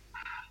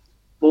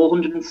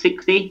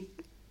 460.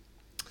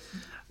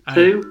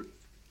 Two.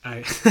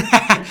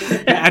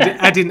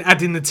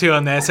 Adding the 2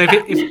 on there. So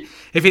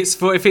if it's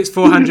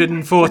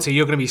 440,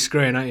 you're going to be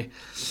screwing, aren't you?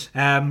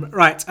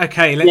 Right.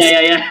 Okay.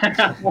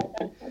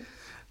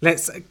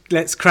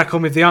 Let's crack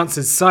on with the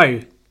answers. So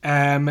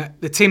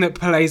the team that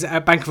plays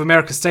at Bank of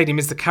America Stadium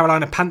is the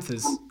Carolina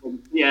Panthers.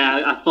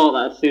 Yeah, I thought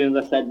that as soon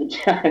as I said the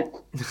Jags.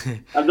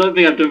 I don't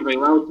think I've done very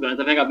well, to be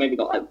honest. I think I've maybe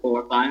got like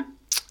 4 or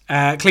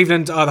 5.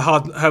 Cleveland were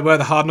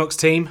the Hard Knocks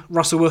team.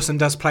 Russell Wilson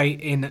does play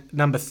in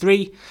number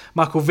 3.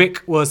 Michael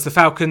Vick was the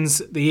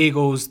Falcons, the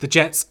Eagles, the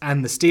Jets,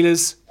 and the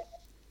Steelers.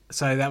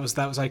 So that was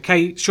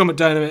okay. Sean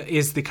McDermott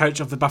is the coach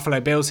of the Buffalo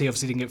Bills. He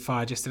obviously didn't get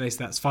fired yesterday,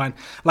 so that's fine.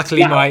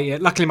 Luckily,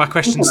 my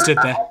question stood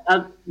there.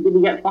 Did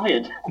he get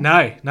fired?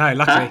 No.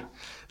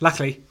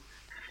 Luckily.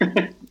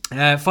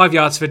 5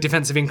 yards for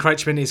defensive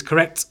encroachment is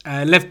correct.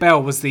 Lev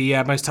Bell was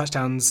the most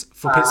touchdowns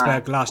for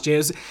Pittsburgh last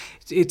year.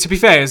 To be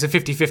fair, it was a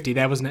 50-50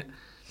 there, wasn't it?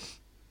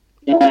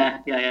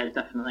 Yeah,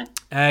 definitely.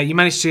 You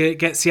managed to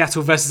get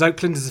Seattle versus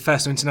Oakland as the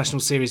first international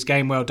series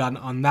game. Well done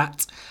on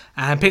that.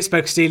 And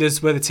Pittsburgh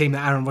Steelers were the team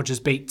that Aaron Rodgers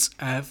beat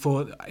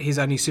for his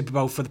only Super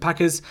Bowl for the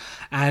Packers.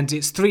 And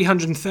it's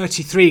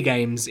 333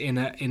 games in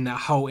a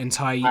whole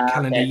entire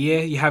calendar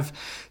year. You have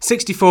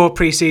 64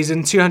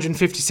 preseason,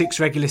 256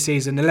 regular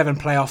season, 11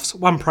 playoffs,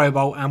 1 Pro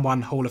Bowl, and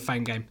 1 Hall of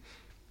Fame game.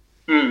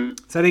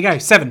 So there you go,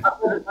 7.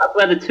 That's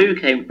where the 2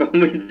 came from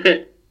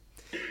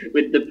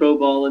with the Pro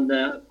Bowl and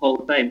the Hall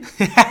of Fame.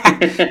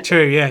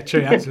 True,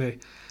 absolutely.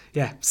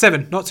 Yeah,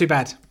 7, not too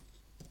bad.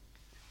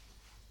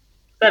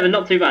 7,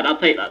 not too bad. I'll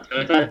take that.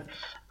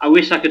 I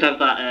wish I could have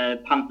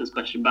that Panthers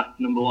question back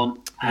to number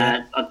 1.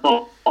 I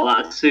thought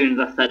that as soon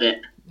as I said it.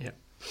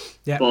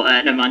 Yeah.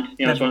 But never mind.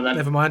 It's one of them.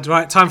 Never mind.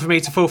 Right, time for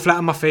me to fall flat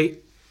on my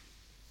feet.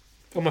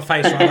 On my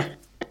face, rather.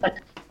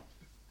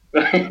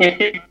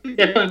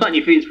 Yeah, flat on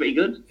your feet is pretty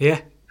good.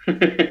 Yeah.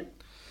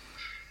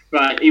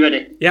 Right, are you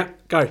ready? Yeah,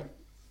 go.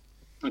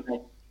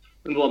 Okay.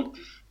 Number 1.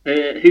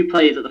 Who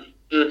plays at the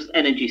first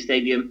Energy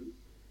Stadium?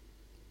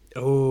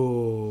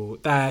 Oh,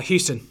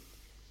 Houston.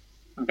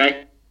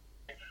 Okay.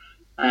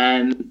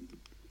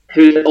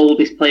 Who's the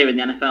oldest player in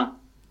the NFL?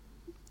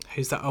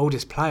 Who's the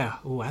oldest player?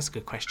 Oh, that's a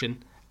good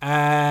question.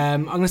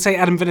 I'm going to say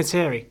Adam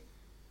Vinatieri.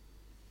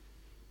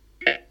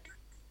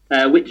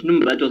 Which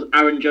number does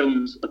Aaron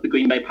Jones of the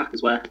Green Bay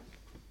Packers wear?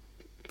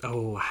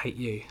 Oh, I hate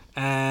you.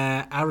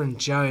 Aaron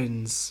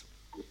Jones.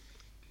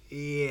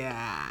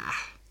 Yeah.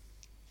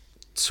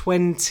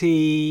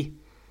 22.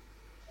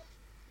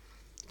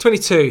 I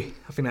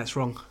think that's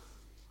wrong.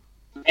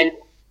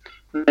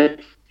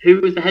 Who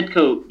was the head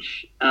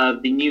coach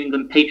of the New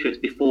England Patriots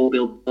before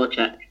Bill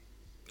Belichick?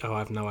 Oh, I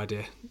have no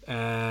idea.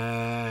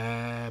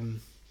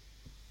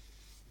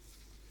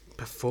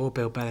 Before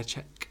Bill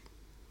Belichick.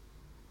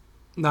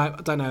 No, I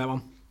don't know that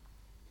one.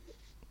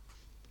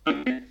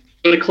 Okay.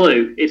 Got a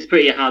clue? It's a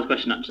pretty hard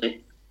question,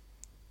 actually.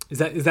 Is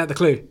that the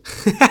clue? Do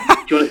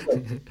you want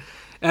to?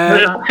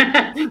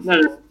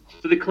 No.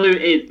 So the clue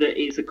is that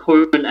it's a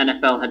current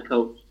NFL head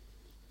coach.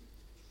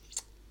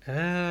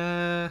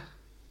 Current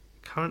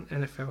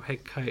NFL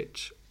head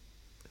coach.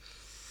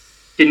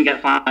 Didn't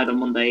get fired on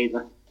Monday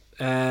either.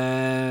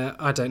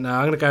 I don't know.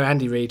 I'm going to go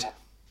Andy Reid.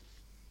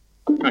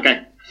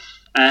 Okay.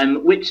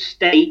 Which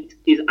state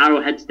is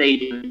Arrowhead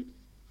Stadium?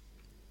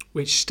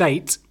 Which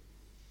state?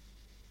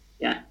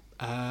 Yeah.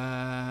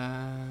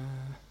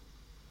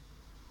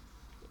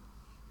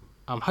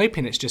 I'm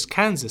hoping it's just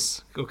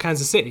Kansas or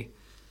Kansas City.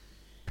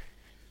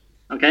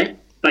 Okay. Is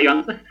that your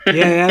answer?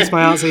 Yeah, that's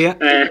my answer, yeah.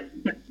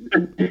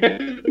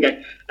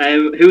 Okay.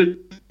 Who was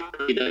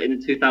the leader in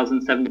the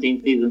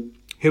 2017 season?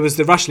 Who was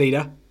the rush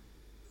leader?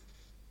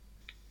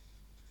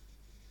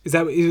 Is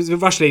that he was the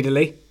rush leader,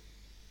 Lee?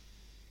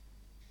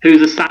 Who's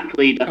the sack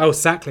leader? Oh,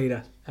 sack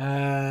leader.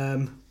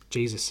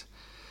 Jesus.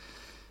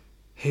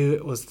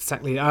 Who was the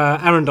sack leader?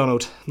 Aaron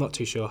Donald. Not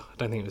too sure. I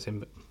don't think it was him,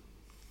 but.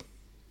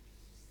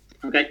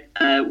 Okay.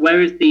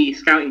 Where is the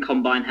scouting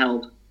combine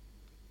held?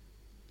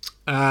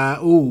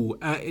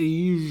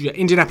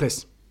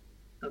 Indianapolis.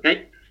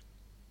 Okay.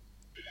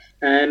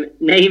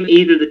 Name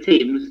either of the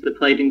teams that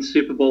played in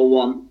Super Bowl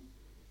 1.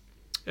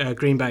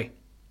 Green Bay.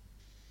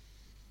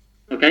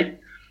 Okay.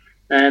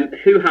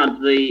 Who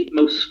had the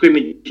most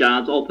scrimmage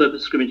yards,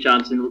 all-purpose scrimmage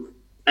yards in the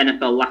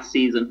NFL last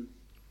season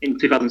in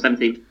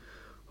 2017?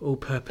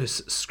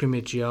 All-purpose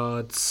scrimmage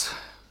yards.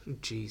 Oh,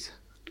 jeez.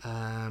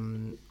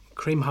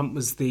 Kareem Hunt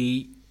was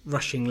the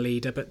rushing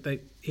leader, but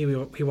he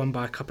won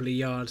by a couple of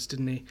yards,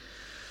 didn't he?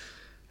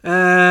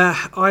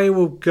 I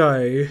will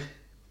go.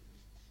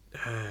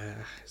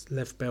 It's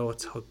Lev Bell or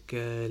Todd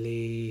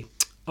Gurley.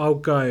 I'll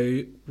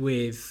go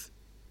with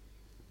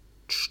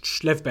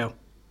Lev Bell.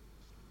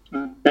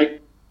 Okay.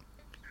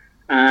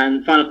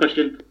 And final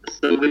question.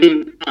 So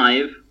within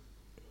 5,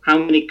 how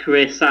many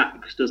career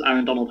sacks does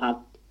Aaron Donald have?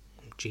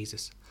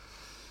 Jesus.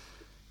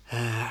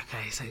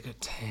 Okay, so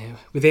good.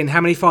 Within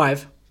how many?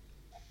 5?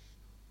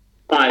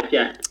 5,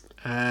 yeah.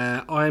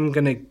 I'm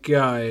going to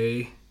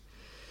go...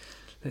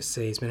 Let's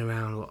see, he's been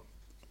around, what,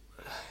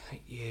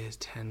 8 years,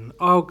 10...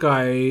 I'll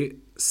go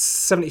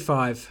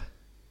 75.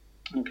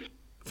 Okay.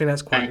 I think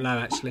that's quite low,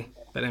 actually.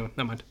 But anyway,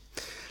 never mind.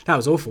 That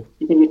was awful.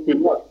 You think it's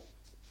been what?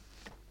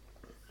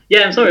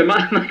 Yeah, I'm sorry,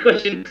 my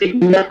question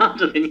seemed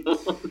harder than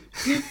yours.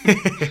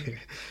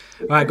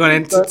 Right, go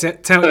on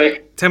then.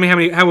 Tell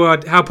me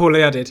how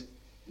poorly I did.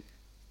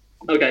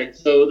 Okay,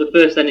 so the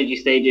first Energy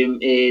Stadium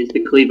is the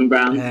Cleveland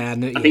Browns. I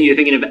think you're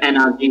thinking of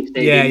NRG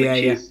Stadium,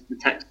 which is the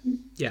Texans.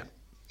 Yeah.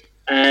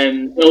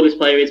 The oldest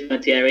player is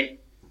Vinatieri,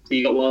 so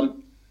you got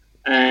 1.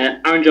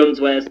 Aaron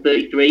Jones wears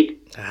 33,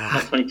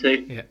 not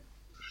 22. Yeah.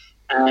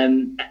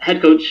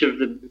 Head coach of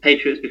the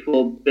Patriots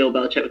before Bill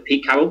Belichick was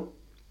Pete Carroll.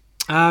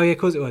 Oh, yeah, of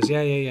course it was.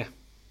 Yeah.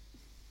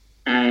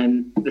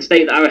 The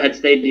state of Arrowhead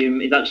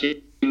Stadium is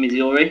actually in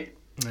Missouri.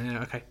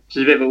 Yeah, okay. Which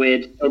is a bit of a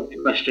weird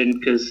question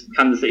because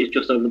Kansas City is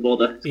just over the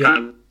border. It's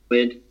kind of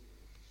weird.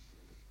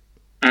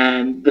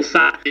 The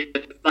Saturday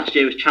last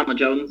year was Chandler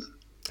Jones.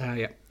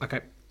 Yeah,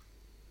 okay.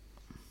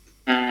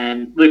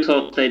 Lucas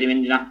Oil Stadium,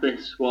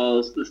 Indianapolis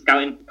was the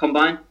scouting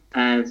combine,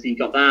 so you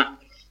got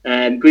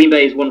that. Green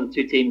Bay is one of the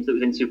two teams that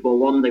was in Super Bowl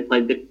one. They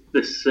played the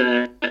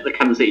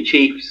Kansas City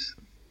Chiefs.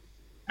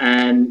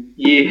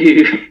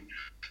 You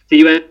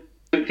went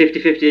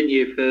 50-50, didn't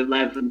you, for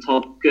Lev and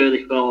Todd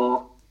Gurley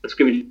for the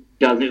scrimmage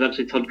yards, and it was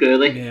actually Todd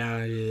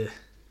Gurley.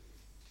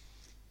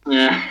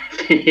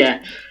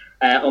 Yeah,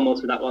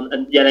 almost with that one.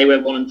 And yeah, they were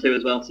 1 and 2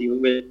 as well, so you were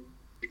really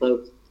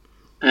close.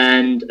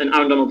 And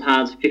Aaron Donald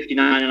has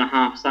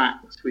 59.5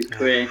 sacks for his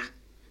career.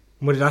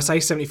 What did I say?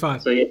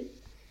 75? So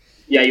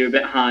yeah, you're a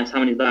bit high. So how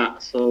many is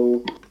that?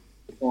 So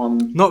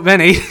one. Not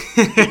many.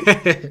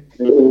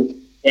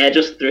 Yeah,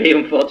 just 3,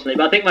 unfortunately.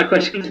 But I think my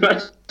questions are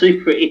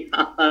actually pretty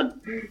hard.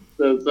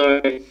 So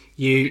sorry.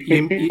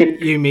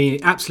 You mean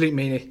absolute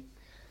meanie.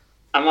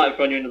 I might have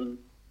thrown you under the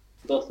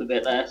bus a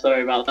bit there.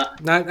 Sorry about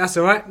that. No, that's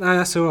all right.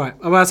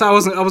 Well, so I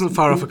wasn't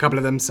far off a couple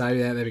of them. So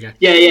yeah, there we go.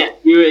 Yeah.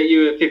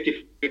 You were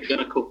 50 on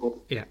a couple.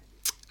 Yeah.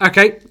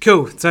 Okay,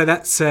 cool. So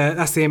that's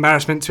the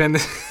embarrassment to end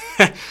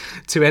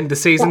the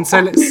season.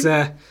 So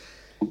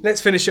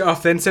let's finish it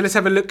off then. So let's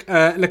have a look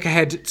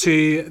ahead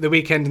to the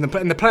weekend and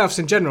the playoffs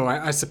in general.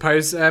 I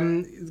suppose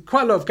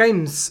quite a lot of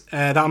games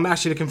that I'm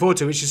actually looking forward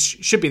to, which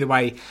should be the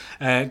way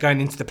going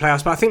into the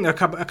playoffs. But I think there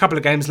are a couple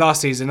of games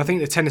last season. I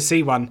think the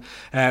Tennessee one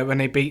when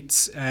they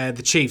beat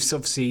the Chiefs.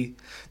 Obviously,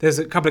 there's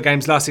a couple of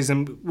games last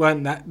season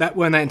weren't that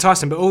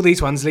enticing, but all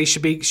these ones at least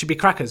should be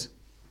crackers.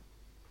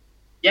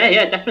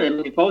 Yeah, definitely. I'm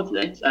looking forward to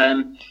this.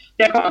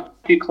 Quite a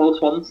few close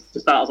ones to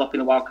start us off in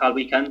the wildcard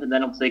weekend, and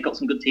then obviously got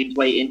some good teams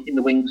waiting in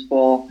the wings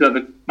for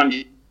whoever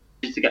manages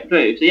to get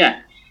through. So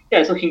yeah,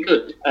 it's looking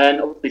good. And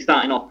obviously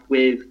starting off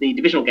with the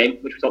divisional game,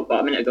 which we talked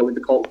about a minute ago with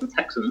the Colts and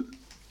Texans.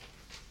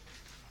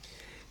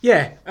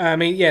 Yeah, so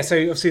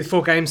obviously the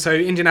 4 games. So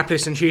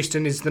Indianapolis and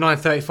Houston is the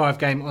 9:35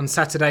 game on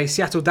Saturday.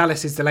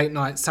 Seattle-Dallas is the late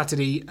night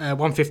Saturday,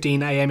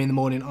 1:15 a.m. in the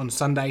morning on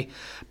Sunday.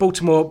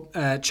 Baltimore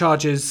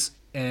Chargers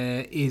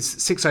is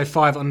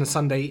 6:05 on the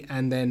Sunday,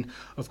 and then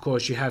of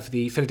course you have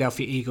the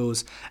Philadelphia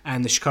Eagles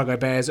and the Chicago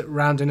Bears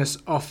rounding us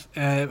off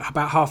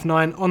about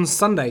 9:30 on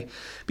Sunday.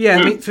 But yeah,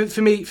 I mean,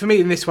 for me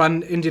in this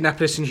one,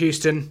 Indianapolis and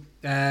Houston,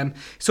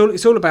 it's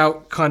all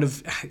about kind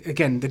of,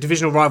 again, the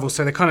divisional rivals,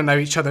 so they kind of know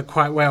each other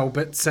quite well.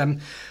 But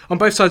on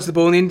both sides of the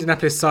ball, on the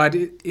Indianapolis side,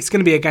 it's going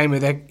to be a game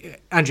where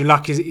Andrew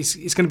Luck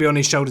is going to be on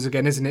his shoulders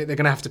again, isn't it? They're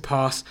going to have to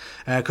pass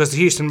because the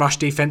Houston rush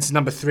defense is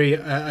number 3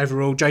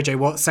 overall. JJ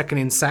Watt second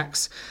in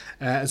sacks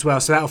as well.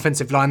 So that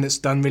offensive line that's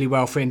done really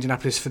well for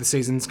Indianapolis for the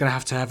season is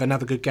going to have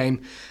another good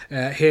game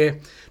here.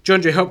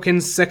 DeAndre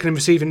Hopkins, second in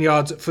receiving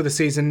yards for the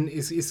season,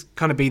 is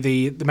kind of be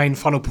the main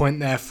funnel point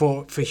there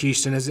for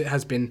Houston, as it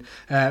has been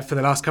for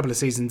the last couple of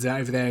seasons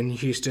over there in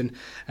Houston.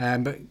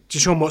 But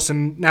Deshaun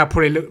Watson now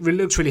probably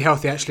looks really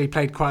healthy, actually.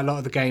 Played quite a lot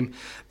of the game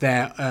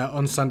there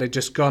on Sunday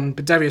just gone.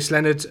 But Darius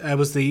Leonard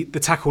was the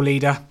tackle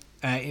leader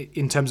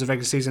in terms of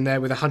regular season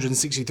there with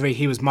 163.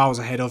 He was miles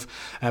ahead of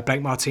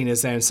Blake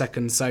Martinez there in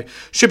second. So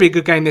should be a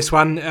good game, this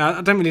one.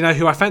 I don't really know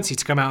who I fancy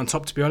to come out on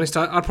top, to be honest.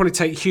 I'd probably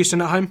take Houston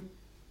at home.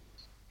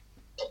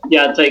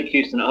 Yeah, I'd take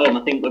Houston at home.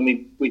 I think when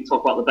we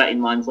talk about the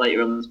betting lines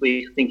later on this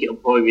week, I think it'll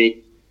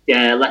probably be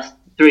less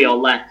 3 or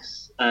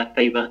less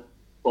favour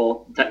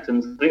for the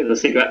Texans. I think there's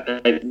a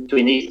cigarette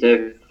between these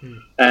two.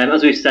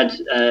 As we said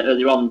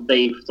earlier on,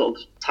 they've sort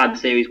of tied the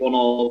series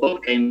 1-1.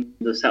 Both games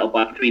are settled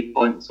by 3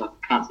 points, so I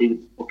can't see the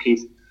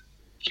bookies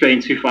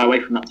straying too far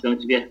away from that, to be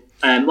honest with you.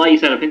 Like you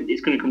said, I think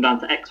it's going to come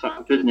down to X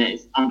factor, isn't it?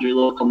 It's Andrew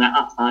Luck on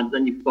that side.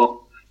 Then you've got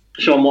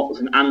Deshaun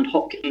Watson and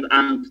Hopkins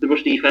and the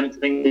rush defense. I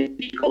think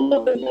you've got a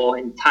little bit more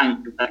in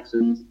tank for the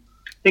Texans.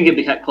 I think it'll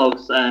be kept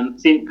close.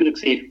 Good to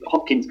see if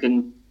Hopkins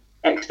can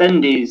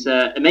extend his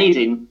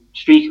amazing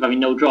streak of having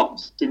no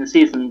drops in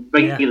the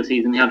regular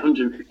season. He had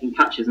 115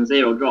 catches and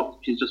 0 drops,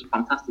 which is just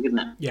fantastic, isn't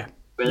it? Yeah,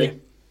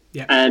 really.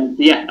 Yeah.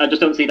 I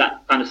just don't see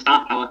that kind of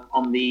star power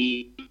on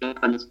the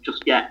offense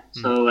just yet.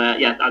 So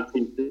I'd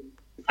think the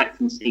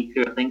Texans sneak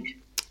through, I think.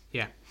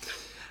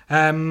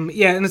 And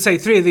I'd say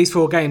 3 of these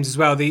 4 games as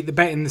well, the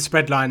bet in the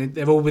spread line,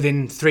 they're all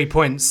within 3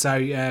 points. So,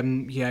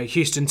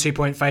 Houston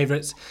 2-point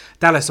favourites,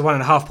 Dallas are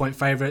 1.5 point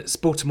favourites,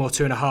 Baltimore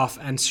 2.5,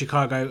 and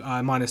Chicago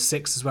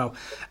 -6 as well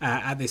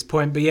at this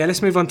point. But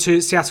let's move on to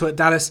Seattle at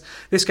Dallas.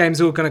 This game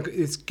is all going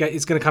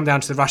to come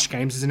down to the rush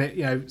games, isn't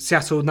it?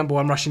 Seattle, number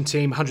 1 rushing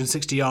team,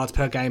 160 yards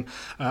per game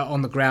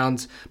on the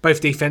ground.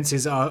 Both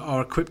defences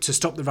are equipped to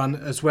stop the run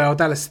as well.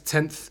 Dallas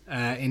 10th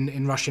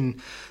in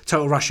rushing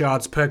total rush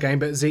yards per game,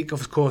 but Zeke,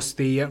 of course,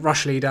 the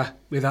rush leader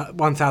with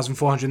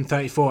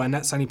 1,434, and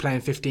that's only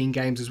playing 15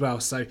 games as well.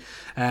 So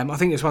I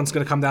think this one's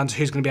going to come down to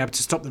who's going to be able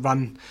to stop the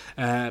run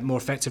more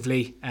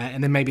effectively,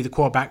 and then maybe the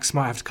quarterbacks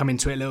might have to come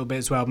into it a little bit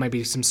as well,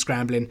 maybe some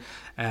scrambling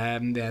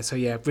there. So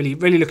really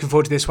looking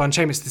forward to this one.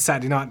 Shame it's the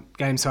Saturday night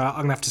game, so I'm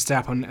going to have to stay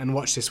up and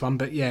watch this one,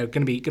 but going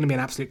to be an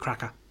absolute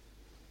cracker.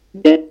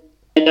 Yeah,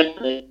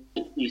 definitely.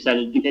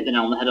 You hit the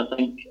nail on the head. I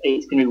think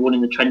it's going to be one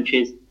in the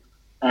trenches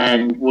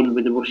and one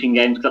with the rushing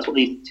games, because that's what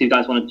these two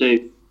guys want to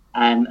do.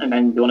 And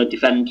then they want to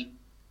defend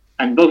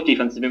and both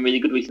defenses have been really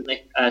good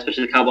recently,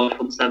 especially the Cowboys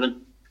front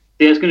seven.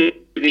 So it's going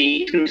to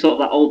be sort of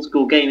that old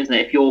school game, isn't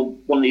it? If you're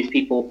one of these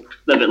people, a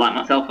little bit like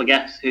myself, I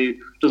guess, who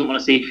doesn't want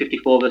to see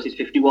 54 versus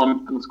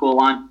 51 on the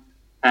scoreline,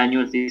 and you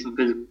want to see some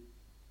physical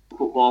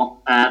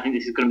football, I think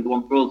this is going to be the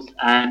one for us.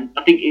 And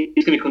I think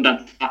it's going to come down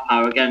to star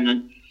power again.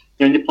 And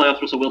in the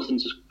playoffs, Russell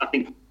Wilson's, I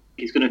think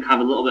he's going to have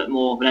a little bit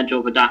more of an edge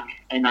over Dak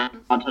in that.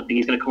 I think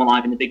he's going to come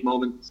alive in the big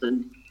moments.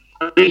 And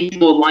I think he's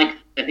more likely.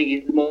 I think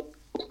he's the more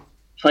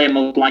player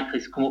most likely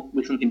to come up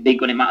with something big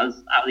when it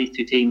matters out of these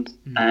two teams.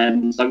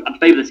 So I'd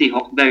favour the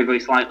Seahawks very, very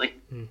slightly.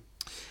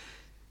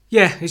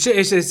 Yeah, it's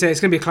going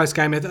to be a close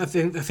game. I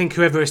think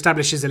whoever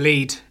establishes a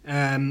lead,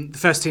 the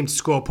first team to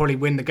score probably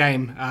win the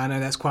game. I know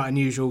that's quite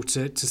unusual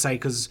to say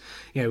because,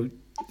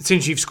 as soon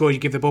as you've scored, you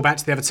give the ball back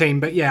to the other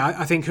team. But yeah,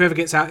 I think whoever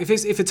gets out,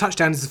 if a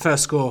touchdown is the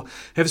first score,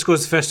 whoever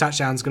scores the first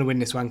touchdown is going to win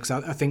this one because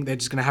I think they're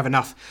just going to have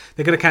enough.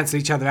 They're going to cancel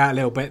each other out a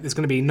little bit. There's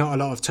going to be not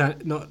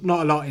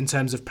a lot in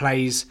terms of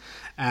plays,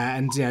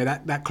 and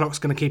that clock's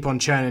going to keep on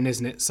churning,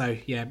 isn't it? So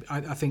yeah,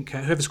 I think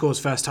whoever scores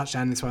first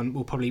touchdown in this one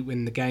will probably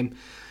win the game.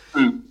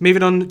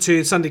 Moving on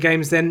to Sunday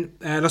games then,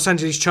 Los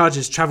Angeles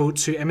Chargers travelled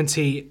to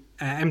M&T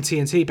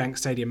Bank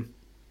Stadium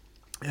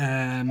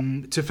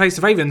to face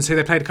the Ravens, who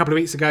they played a couple of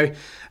weeks ago,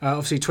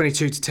 obviously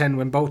 22-10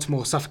 when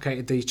Baltimore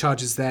suffocated the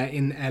Chargers there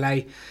in LA.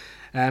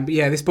 But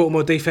yeah, this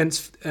Baltimore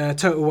defence,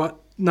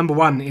 number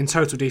 1 in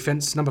total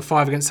defence, number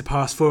 5 against the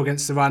pass, 4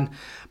 against the run.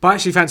 But I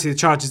actually fancy the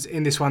Chargers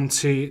in this one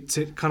to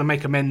kind of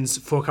make amends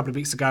for a couple of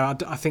weeks ago.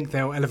 I think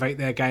they'll elevate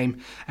their game.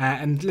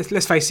 And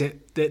let's face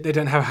it, they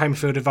don't have a home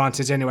field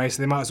advantage anyway,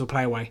 so they might as well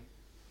play away.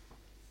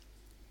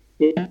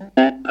 Yeah,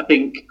 I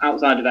think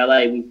outside of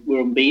LA,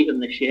 we're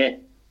unbeaten this year.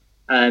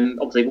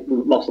 Obviously,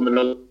 we lost on the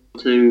road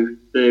to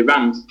the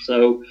Rams.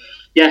 So,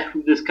 yeah,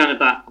 there's kind of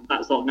that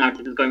sort of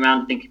narrative that's going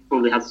around. I think it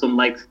probably has some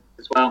legs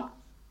as well.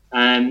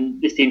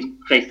 This team's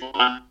faced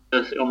on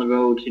the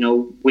road,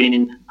 winning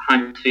in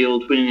Heinz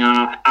Field, winning in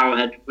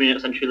Arrowhead, winning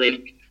at Century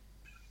Link.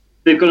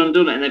 They've gone and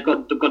done it, and they've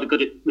got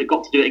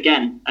to do it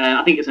again.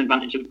 I think it's an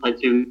advantage that we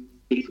played 2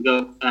 weeks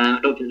ago. I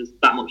don't think there's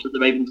that much that the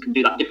Ravens can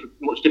do that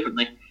much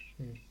differently.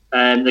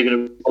 They're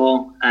going to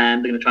ball,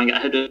 and they're going to try and get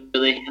ahead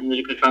early, and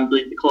they're going to try and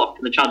bleed the clock.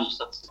 And the Chargers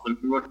just have to stop them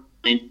from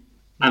running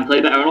and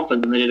play better on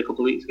offense than they did a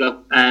couple of weeks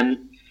ago.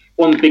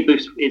 One big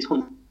boost is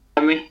Hunter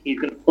Henry. He's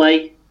going to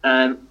play.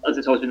 As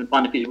it's always been the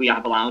plan, if we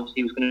have allowed,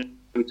 he was going to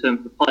return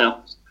for the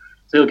playoffs.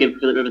 So he'll give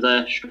Philip Rivers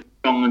a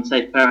strong and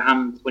safe pair of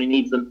hands when he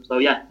needs them. So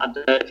yeah, I'd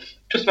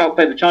just about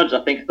favour the Chargers.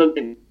 I don't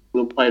think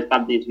we'll play as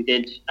badly as we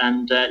did.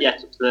 And yeah,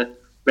 it's up to the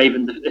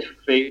Ravens if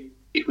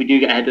we do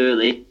get ahead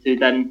early to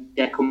then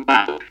come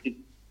back.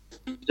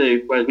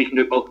 Whereas we can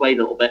do it both ways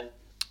a little bit.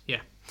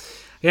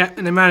 Yeah,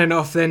 and then rounding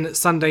off then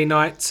Sunday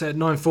night at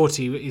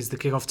 9:40 is the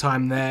kickoff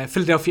time there.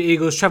 Philadelphia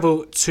Eagles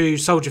travel to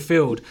Soldier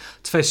Field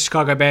to face the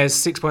Chicago Bears.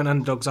 6-point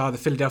underdogs are the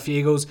Philadelphia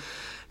Eagles.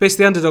 But it's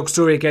the underdog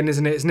story again,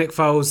 isn't it? It's Nick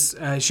Foles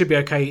should be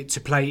okay to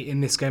play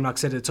in this game, like I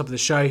said at the top of the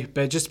show.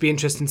 But just to be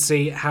interesting to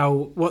see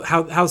how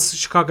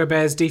Chicago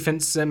Bears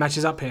defense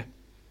matches up here.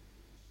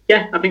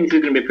 Yeah, I think this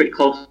is going to be pretty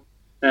close.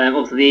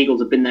 Obviously, the Eagles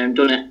have been there and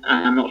done it.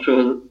 I'm not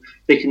sure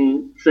they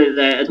can say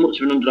they're as much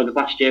of an underdog as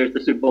last year as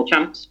the Super Bowl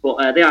champs,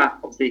 but they are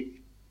obviously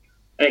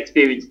an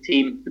experienced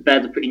team. The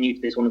Bears are pretty new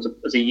to this one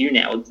as a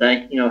unit, I would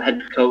say.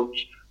 Head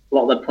coach, a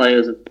lot of their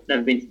players have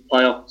never been to the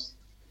playoffs.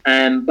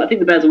 But I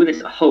think the Bears will win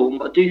this at home,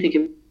 but I do think it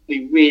will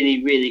be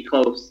really, really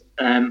close.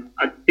 I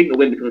think they'll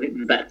win because I think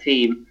they're the better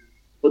team.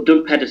 But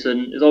Doug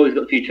Pederson has always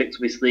got a few tricks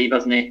up his sleeve,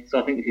 hasn't he?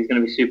 So I think he's going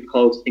to be super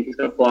close. I think he's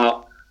going to pull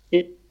out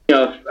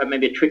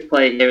maybe a trick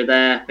play here or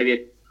there,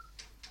 maybe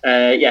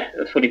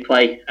a funny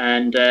play,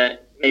 and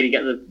maybe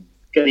get the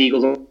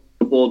Eagles on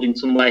board in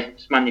some way,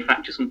 just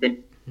manufacture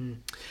something.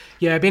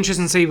 Yeah, it'd be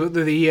interesting to see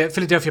the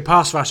Philadelphia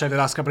pass rush over the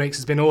last couple of weeks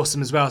has been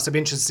awesome as well. So it'd be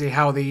interesting to see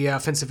how the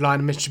offensive line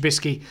and Mitch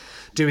Trubisky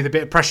do with a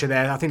bit of pressure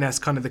there. I think that's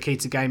kind of the key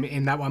to the game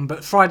in that one.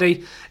 But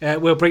Friday,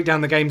 we'll break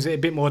down the games in a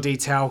bit more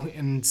detail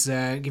and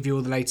give you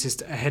all the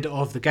latest ahead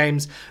of the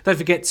games. Don't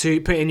forget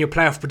to put in your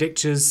playoff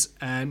predictors.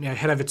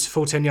 Head over to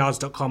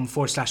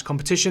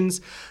full10yards.com/competitions.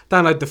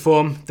 Download the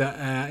form.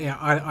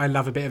 I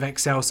love a bit of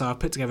Excel, so I've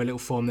put together a little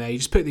form there. You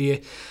just put your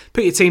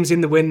teams in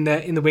the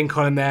win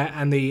column there,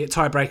 and the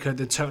tiebreaker,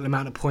 the total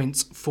amount of points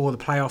for the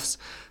playoffs.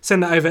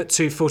 Send that over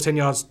to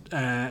full10yards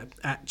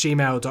at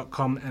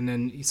gmail.com, and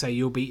then you say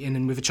you'll be in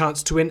and with a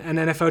chance to win an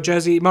NFL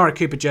jersey, Amari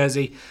Cooper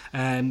jersey.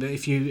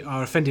 If you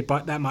are offended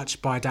by that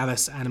much by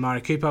Dallas and Amari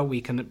Cooper,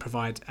 we can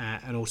provide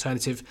an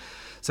alternative.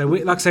 So,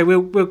 like I say,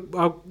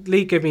 our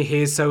league gave me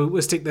his, so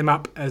we'll stick them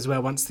up as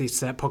well once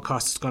this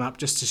podcast has gone up,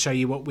 just to show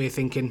you what we're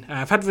thinking.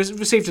 I've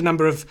received a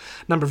number of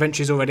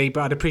entries already,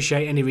 but I'd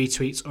appreciate any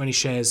retweets or any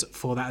shares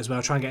for that as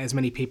well. Try and get as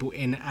many people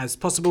in as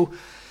possible.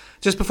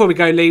 Just before we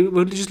go, Lee,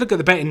 we'll just look at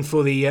the betting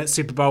for the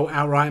Super Bowl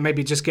outright, and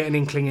maybe just get an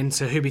inkling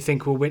into who we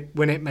think will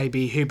win it,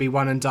 maybe who be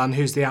one and done,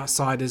 who's the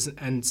outsiders,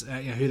 and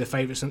who the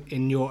favourites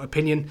in your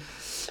opinion.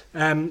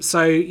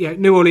 So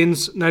New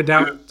Orleans, no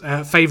doubt,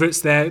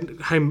 favourites there.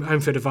 Home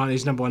field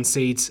advantage, number 1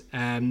 seeds.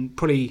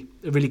 Probably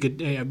a really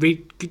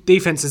good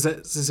defence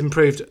has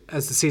improved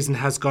as the season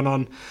has gone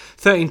on.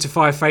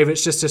 13-5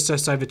 favourites,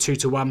 just over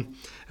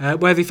 2-1.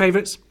 Worthy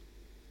favourites?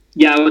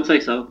 Yeah, I would say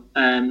so.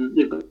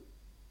 They've got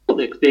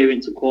the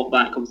experience at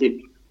quarterback.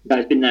 Obviously, the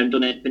guy's been there and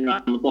done it. Been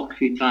around the block a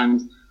few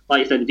times.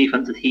 Like you said, the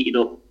defence has heated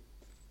up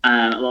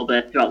a little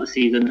bit throughout the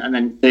season, and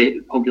then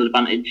the home field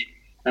advantage,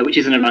 which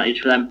is an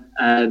advantage for them.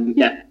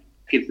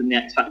 Gives them the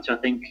X factor, I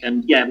think,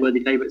 and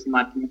worthy favourites in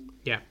my opinion.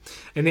 Yeah,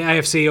 in the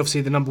AFC,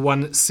 obviously the number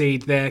 1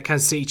 seed there,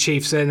 Kansas City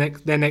Chiefs.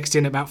 They're next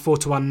in about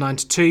 4-1,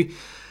 9-2.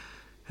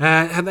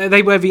 Are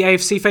they worthy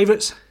AFC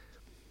favourites?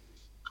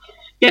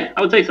 Yeah,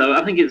 I would say so.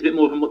 I think it's a bit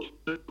more of a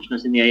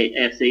muchness in the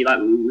AFC, like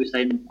we were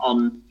saying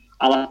on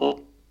our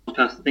last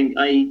podcast. I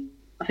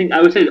think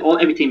I would say that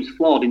every team's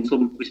flawed in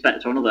some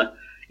respect or another,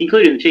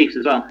 including the Chiefs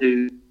as well,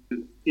 who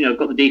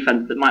got the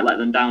defence that might let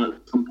them down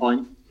at some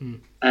point.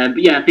 But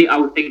I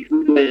would think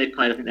the way they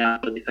played, I think they are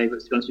one of the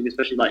favourites, to be honest with you,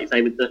 especially like you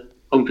say with the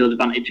home field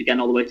advantage again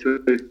all the way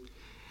through.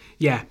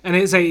 Yeah, and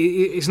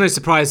it's no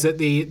surprise that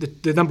the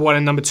number 1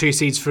 and number 2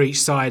 seeds for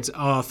each side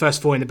are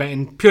first 4 in the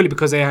betting, purely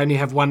because they only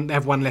have one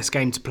less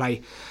game to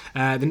play.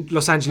 The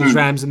Los Angeles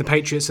Rams and the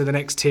Patriots are the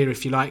next tier,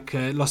 if you like.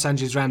 Los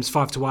Angeles Rams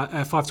 5-1,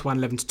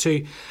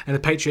 11-2, and the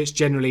Patriots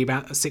generally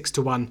about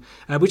 6-1,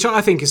 which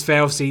I think is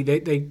fair. Obviously,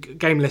 they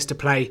game less to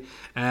play.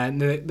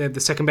 They're the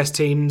second best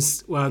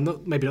teams. Well,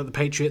 maybe not the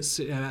Patriots.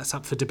 That's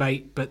up for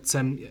debate. But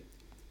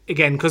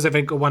again, because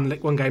they've got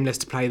one game less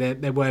to play,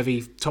 they're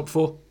worthy top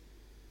 4.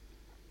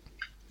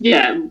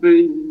 Yeah,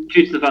 due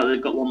to the fact that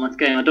they've got one less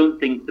game, I don't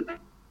think the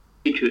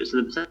Patriots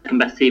are the second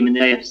best team in the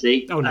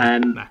AFC. Oh,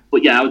 no.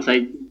 But I would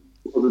say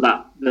other than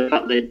that, the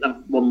fact that they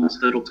have one less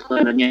hurdle to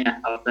clear, then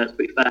I would say it's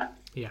pretty fair.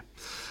 Yeah.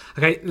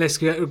 Okay, let's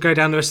go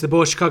down the rest of the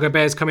board. Chicago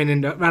Bears coming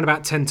in around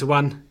about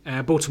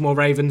 10-1. Baltimore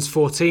Ravens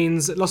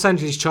 14s. Los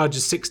Angeles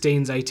Chargers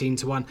 16s,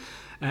 18-1.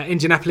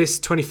 Indianapolis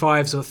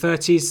 25s or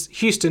 30s.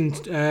 Houston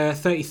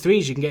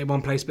 33s, you can get in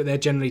one place, but they're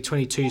generally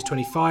 22s,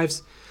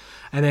 25s.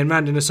 And then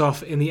rounding us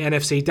off in the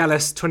NFC,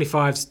 Dallas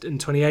 25s and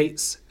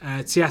 28s,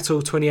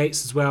 Seattle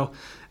 28s as well,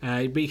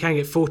 but you can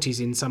get 40s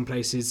in some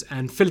places.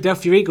 And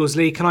Philadelphia Eagles,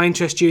 Lee, can I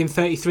interest you in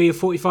 33 or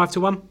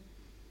 45-1?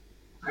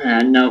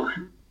 No,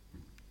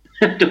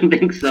 I don't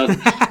think so.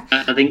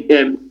 I think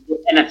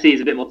NFC is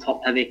a bit more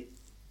top heavy.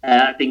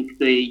 I think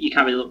you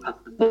can't really look past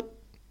the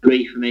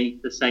 3 for me,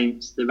 the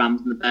Saints, the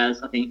Rams and the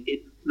Bears. I think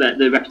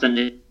the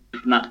representative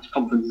from that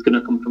conference is going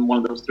to come from one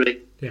of those 3.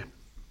 Yeah.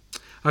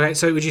 Okay,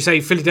 so would you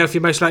say Philadelphia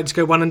most likely to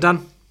go one and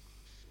done?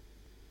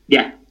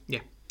 Yeah.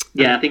 Yeah.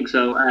 Yeah, I think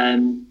so.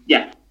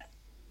 Yeah.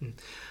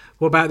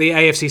 What about the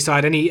AFC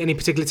side? Any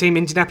particular team?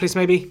 Indianapolis,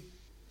 maybe?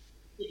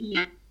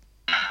 Yeah.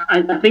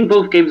 I think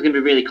both games are going to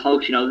be really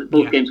close.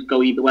 Both games could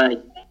go either way.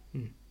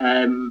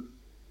 To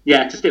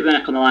stick my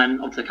neck on the line,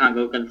 obviously I can't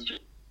go against the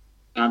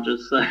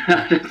Chargers, so I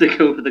have to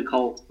go for the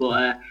Colts.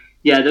 But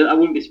I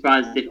wouldn't be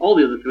surprised if all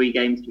the other 3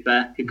 games, to be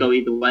fair, could go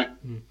either way.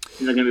 And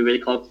they're going to be really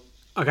close.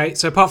 Okay,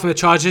 so apart from the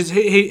Chargers,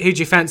 who do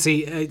you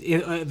fancy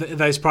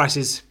those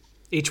prices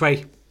each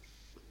way?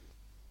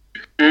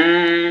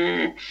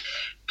 Do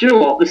you know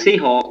what? The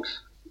Seahawks.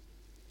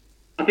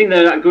 I think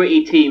they're that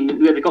gritty team.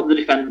 They've got the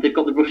defense, they've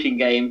got the rushing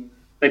game,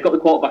 they've got the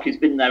quarterback who's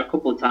been there a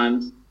couple of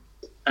times.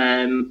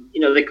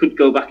 They could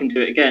go back and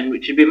do it again,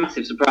 which would be a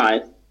massive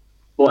surprise.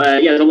 But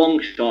as a long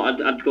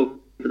shot, I'd go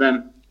for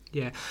them.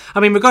 Yeah, I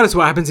mean, regardless of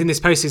what happens in this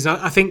postseason,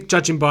 I think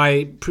judging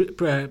by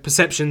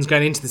perceptions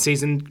going into the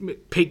season,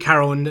 Pete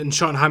Carroll and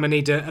Schottenheimer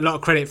need a lot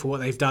of credit for what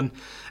they've done.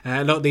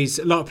 A lot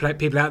of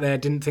people out there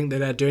didn't think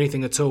they'd do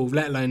anything at all,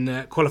 let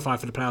alone qualify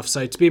for the playoffs.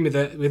 So to be in with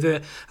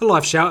a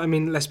live shout, I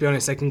mean, let's be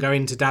honest, they can go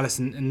into Dallas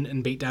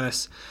and beat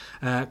Dallas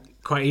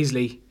quite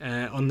easily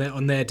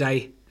on their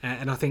day.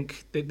 And I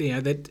think I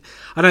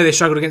know they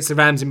struggled against the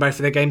Rams in both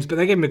of their games, but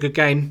they gave them a good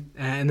game,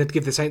 and they'd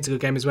give the Saints a good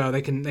game as well.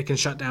 They can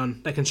shut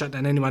down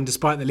anyone,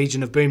 despite the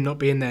Legion of Boom not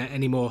being there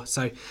anymore.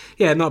 So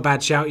not a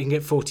bad shout. You can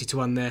get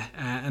 40-1 there,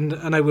 and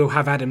I know we'll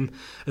have Adam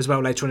as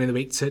well later on in the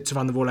week to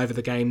run the ball over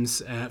the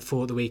games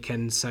for the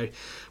weekend. So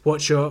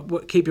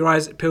keep your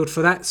eyes peeled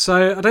for that.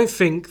 So I don't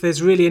think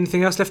there's really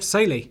anything else left to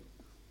say, Lee.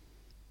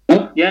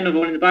 Yeah, another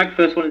one in the bag,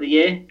 first one of the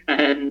year,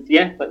 and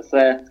let's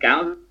get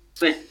out of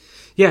it.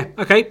 Yeah,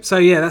 okay.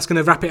 So, that's going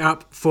to wrap it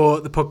up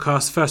for the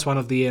podcast. First one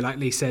of the year, like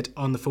Lee said,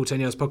 on the Full 10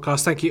 Yards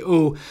podcast. Thank you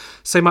all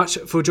so much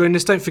for joining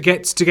us. Don't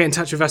forget to get in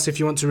touch with us if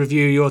you want to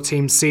review your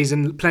team's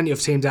season. Plenty of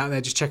teams out there.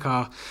 Just check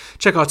our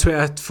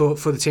Twitter for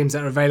the teams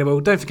that are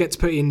available. Don't forget to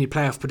put in your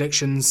playoff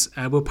predictions.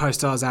 We'll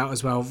post ours out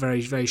as well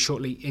very, very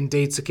shortly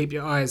indeed. So keep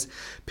your eyes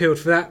peeled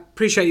for that.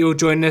 Appreciate you all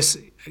joining us.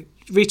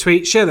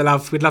 Retweet, share the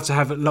love. We'd love to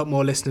have a lot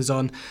more listeners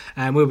on.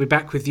 And we'll be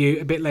back with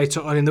you a bit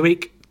later on in the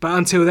week. But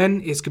until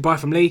then, it's goodbye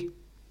from Lee.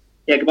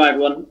 Yeah, goodbye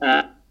everyone.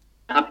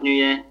 Happy New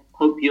Year.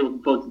 Hope you're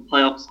looking forward to the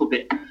playoffs. Hope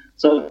it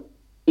sort of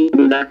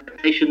with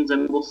expectations,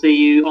 and we'll see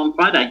you on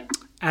Friday.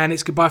 And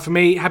it's goodbye from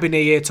me. Happy New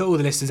Year to all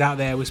the listeners out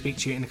there. We'll speak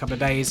to you in a couple of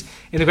days.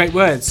 In the great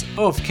words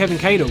of Kevin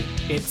Cadle,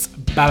 it's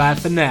bye-bye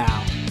for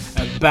now.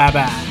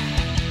 Bye-bye.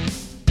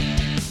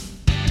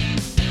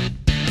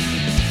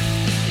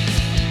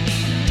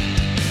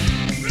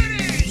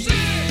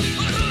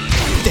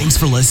 Thanks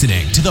for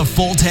listening to the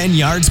Full 10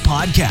 Yards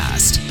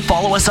podcast.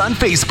 Follow us on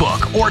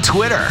Facebook or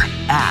Twitter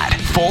at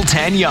Full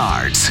 10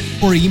 Yards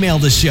or email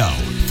the show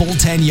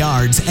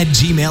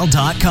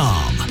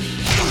full10yards@gmail.com.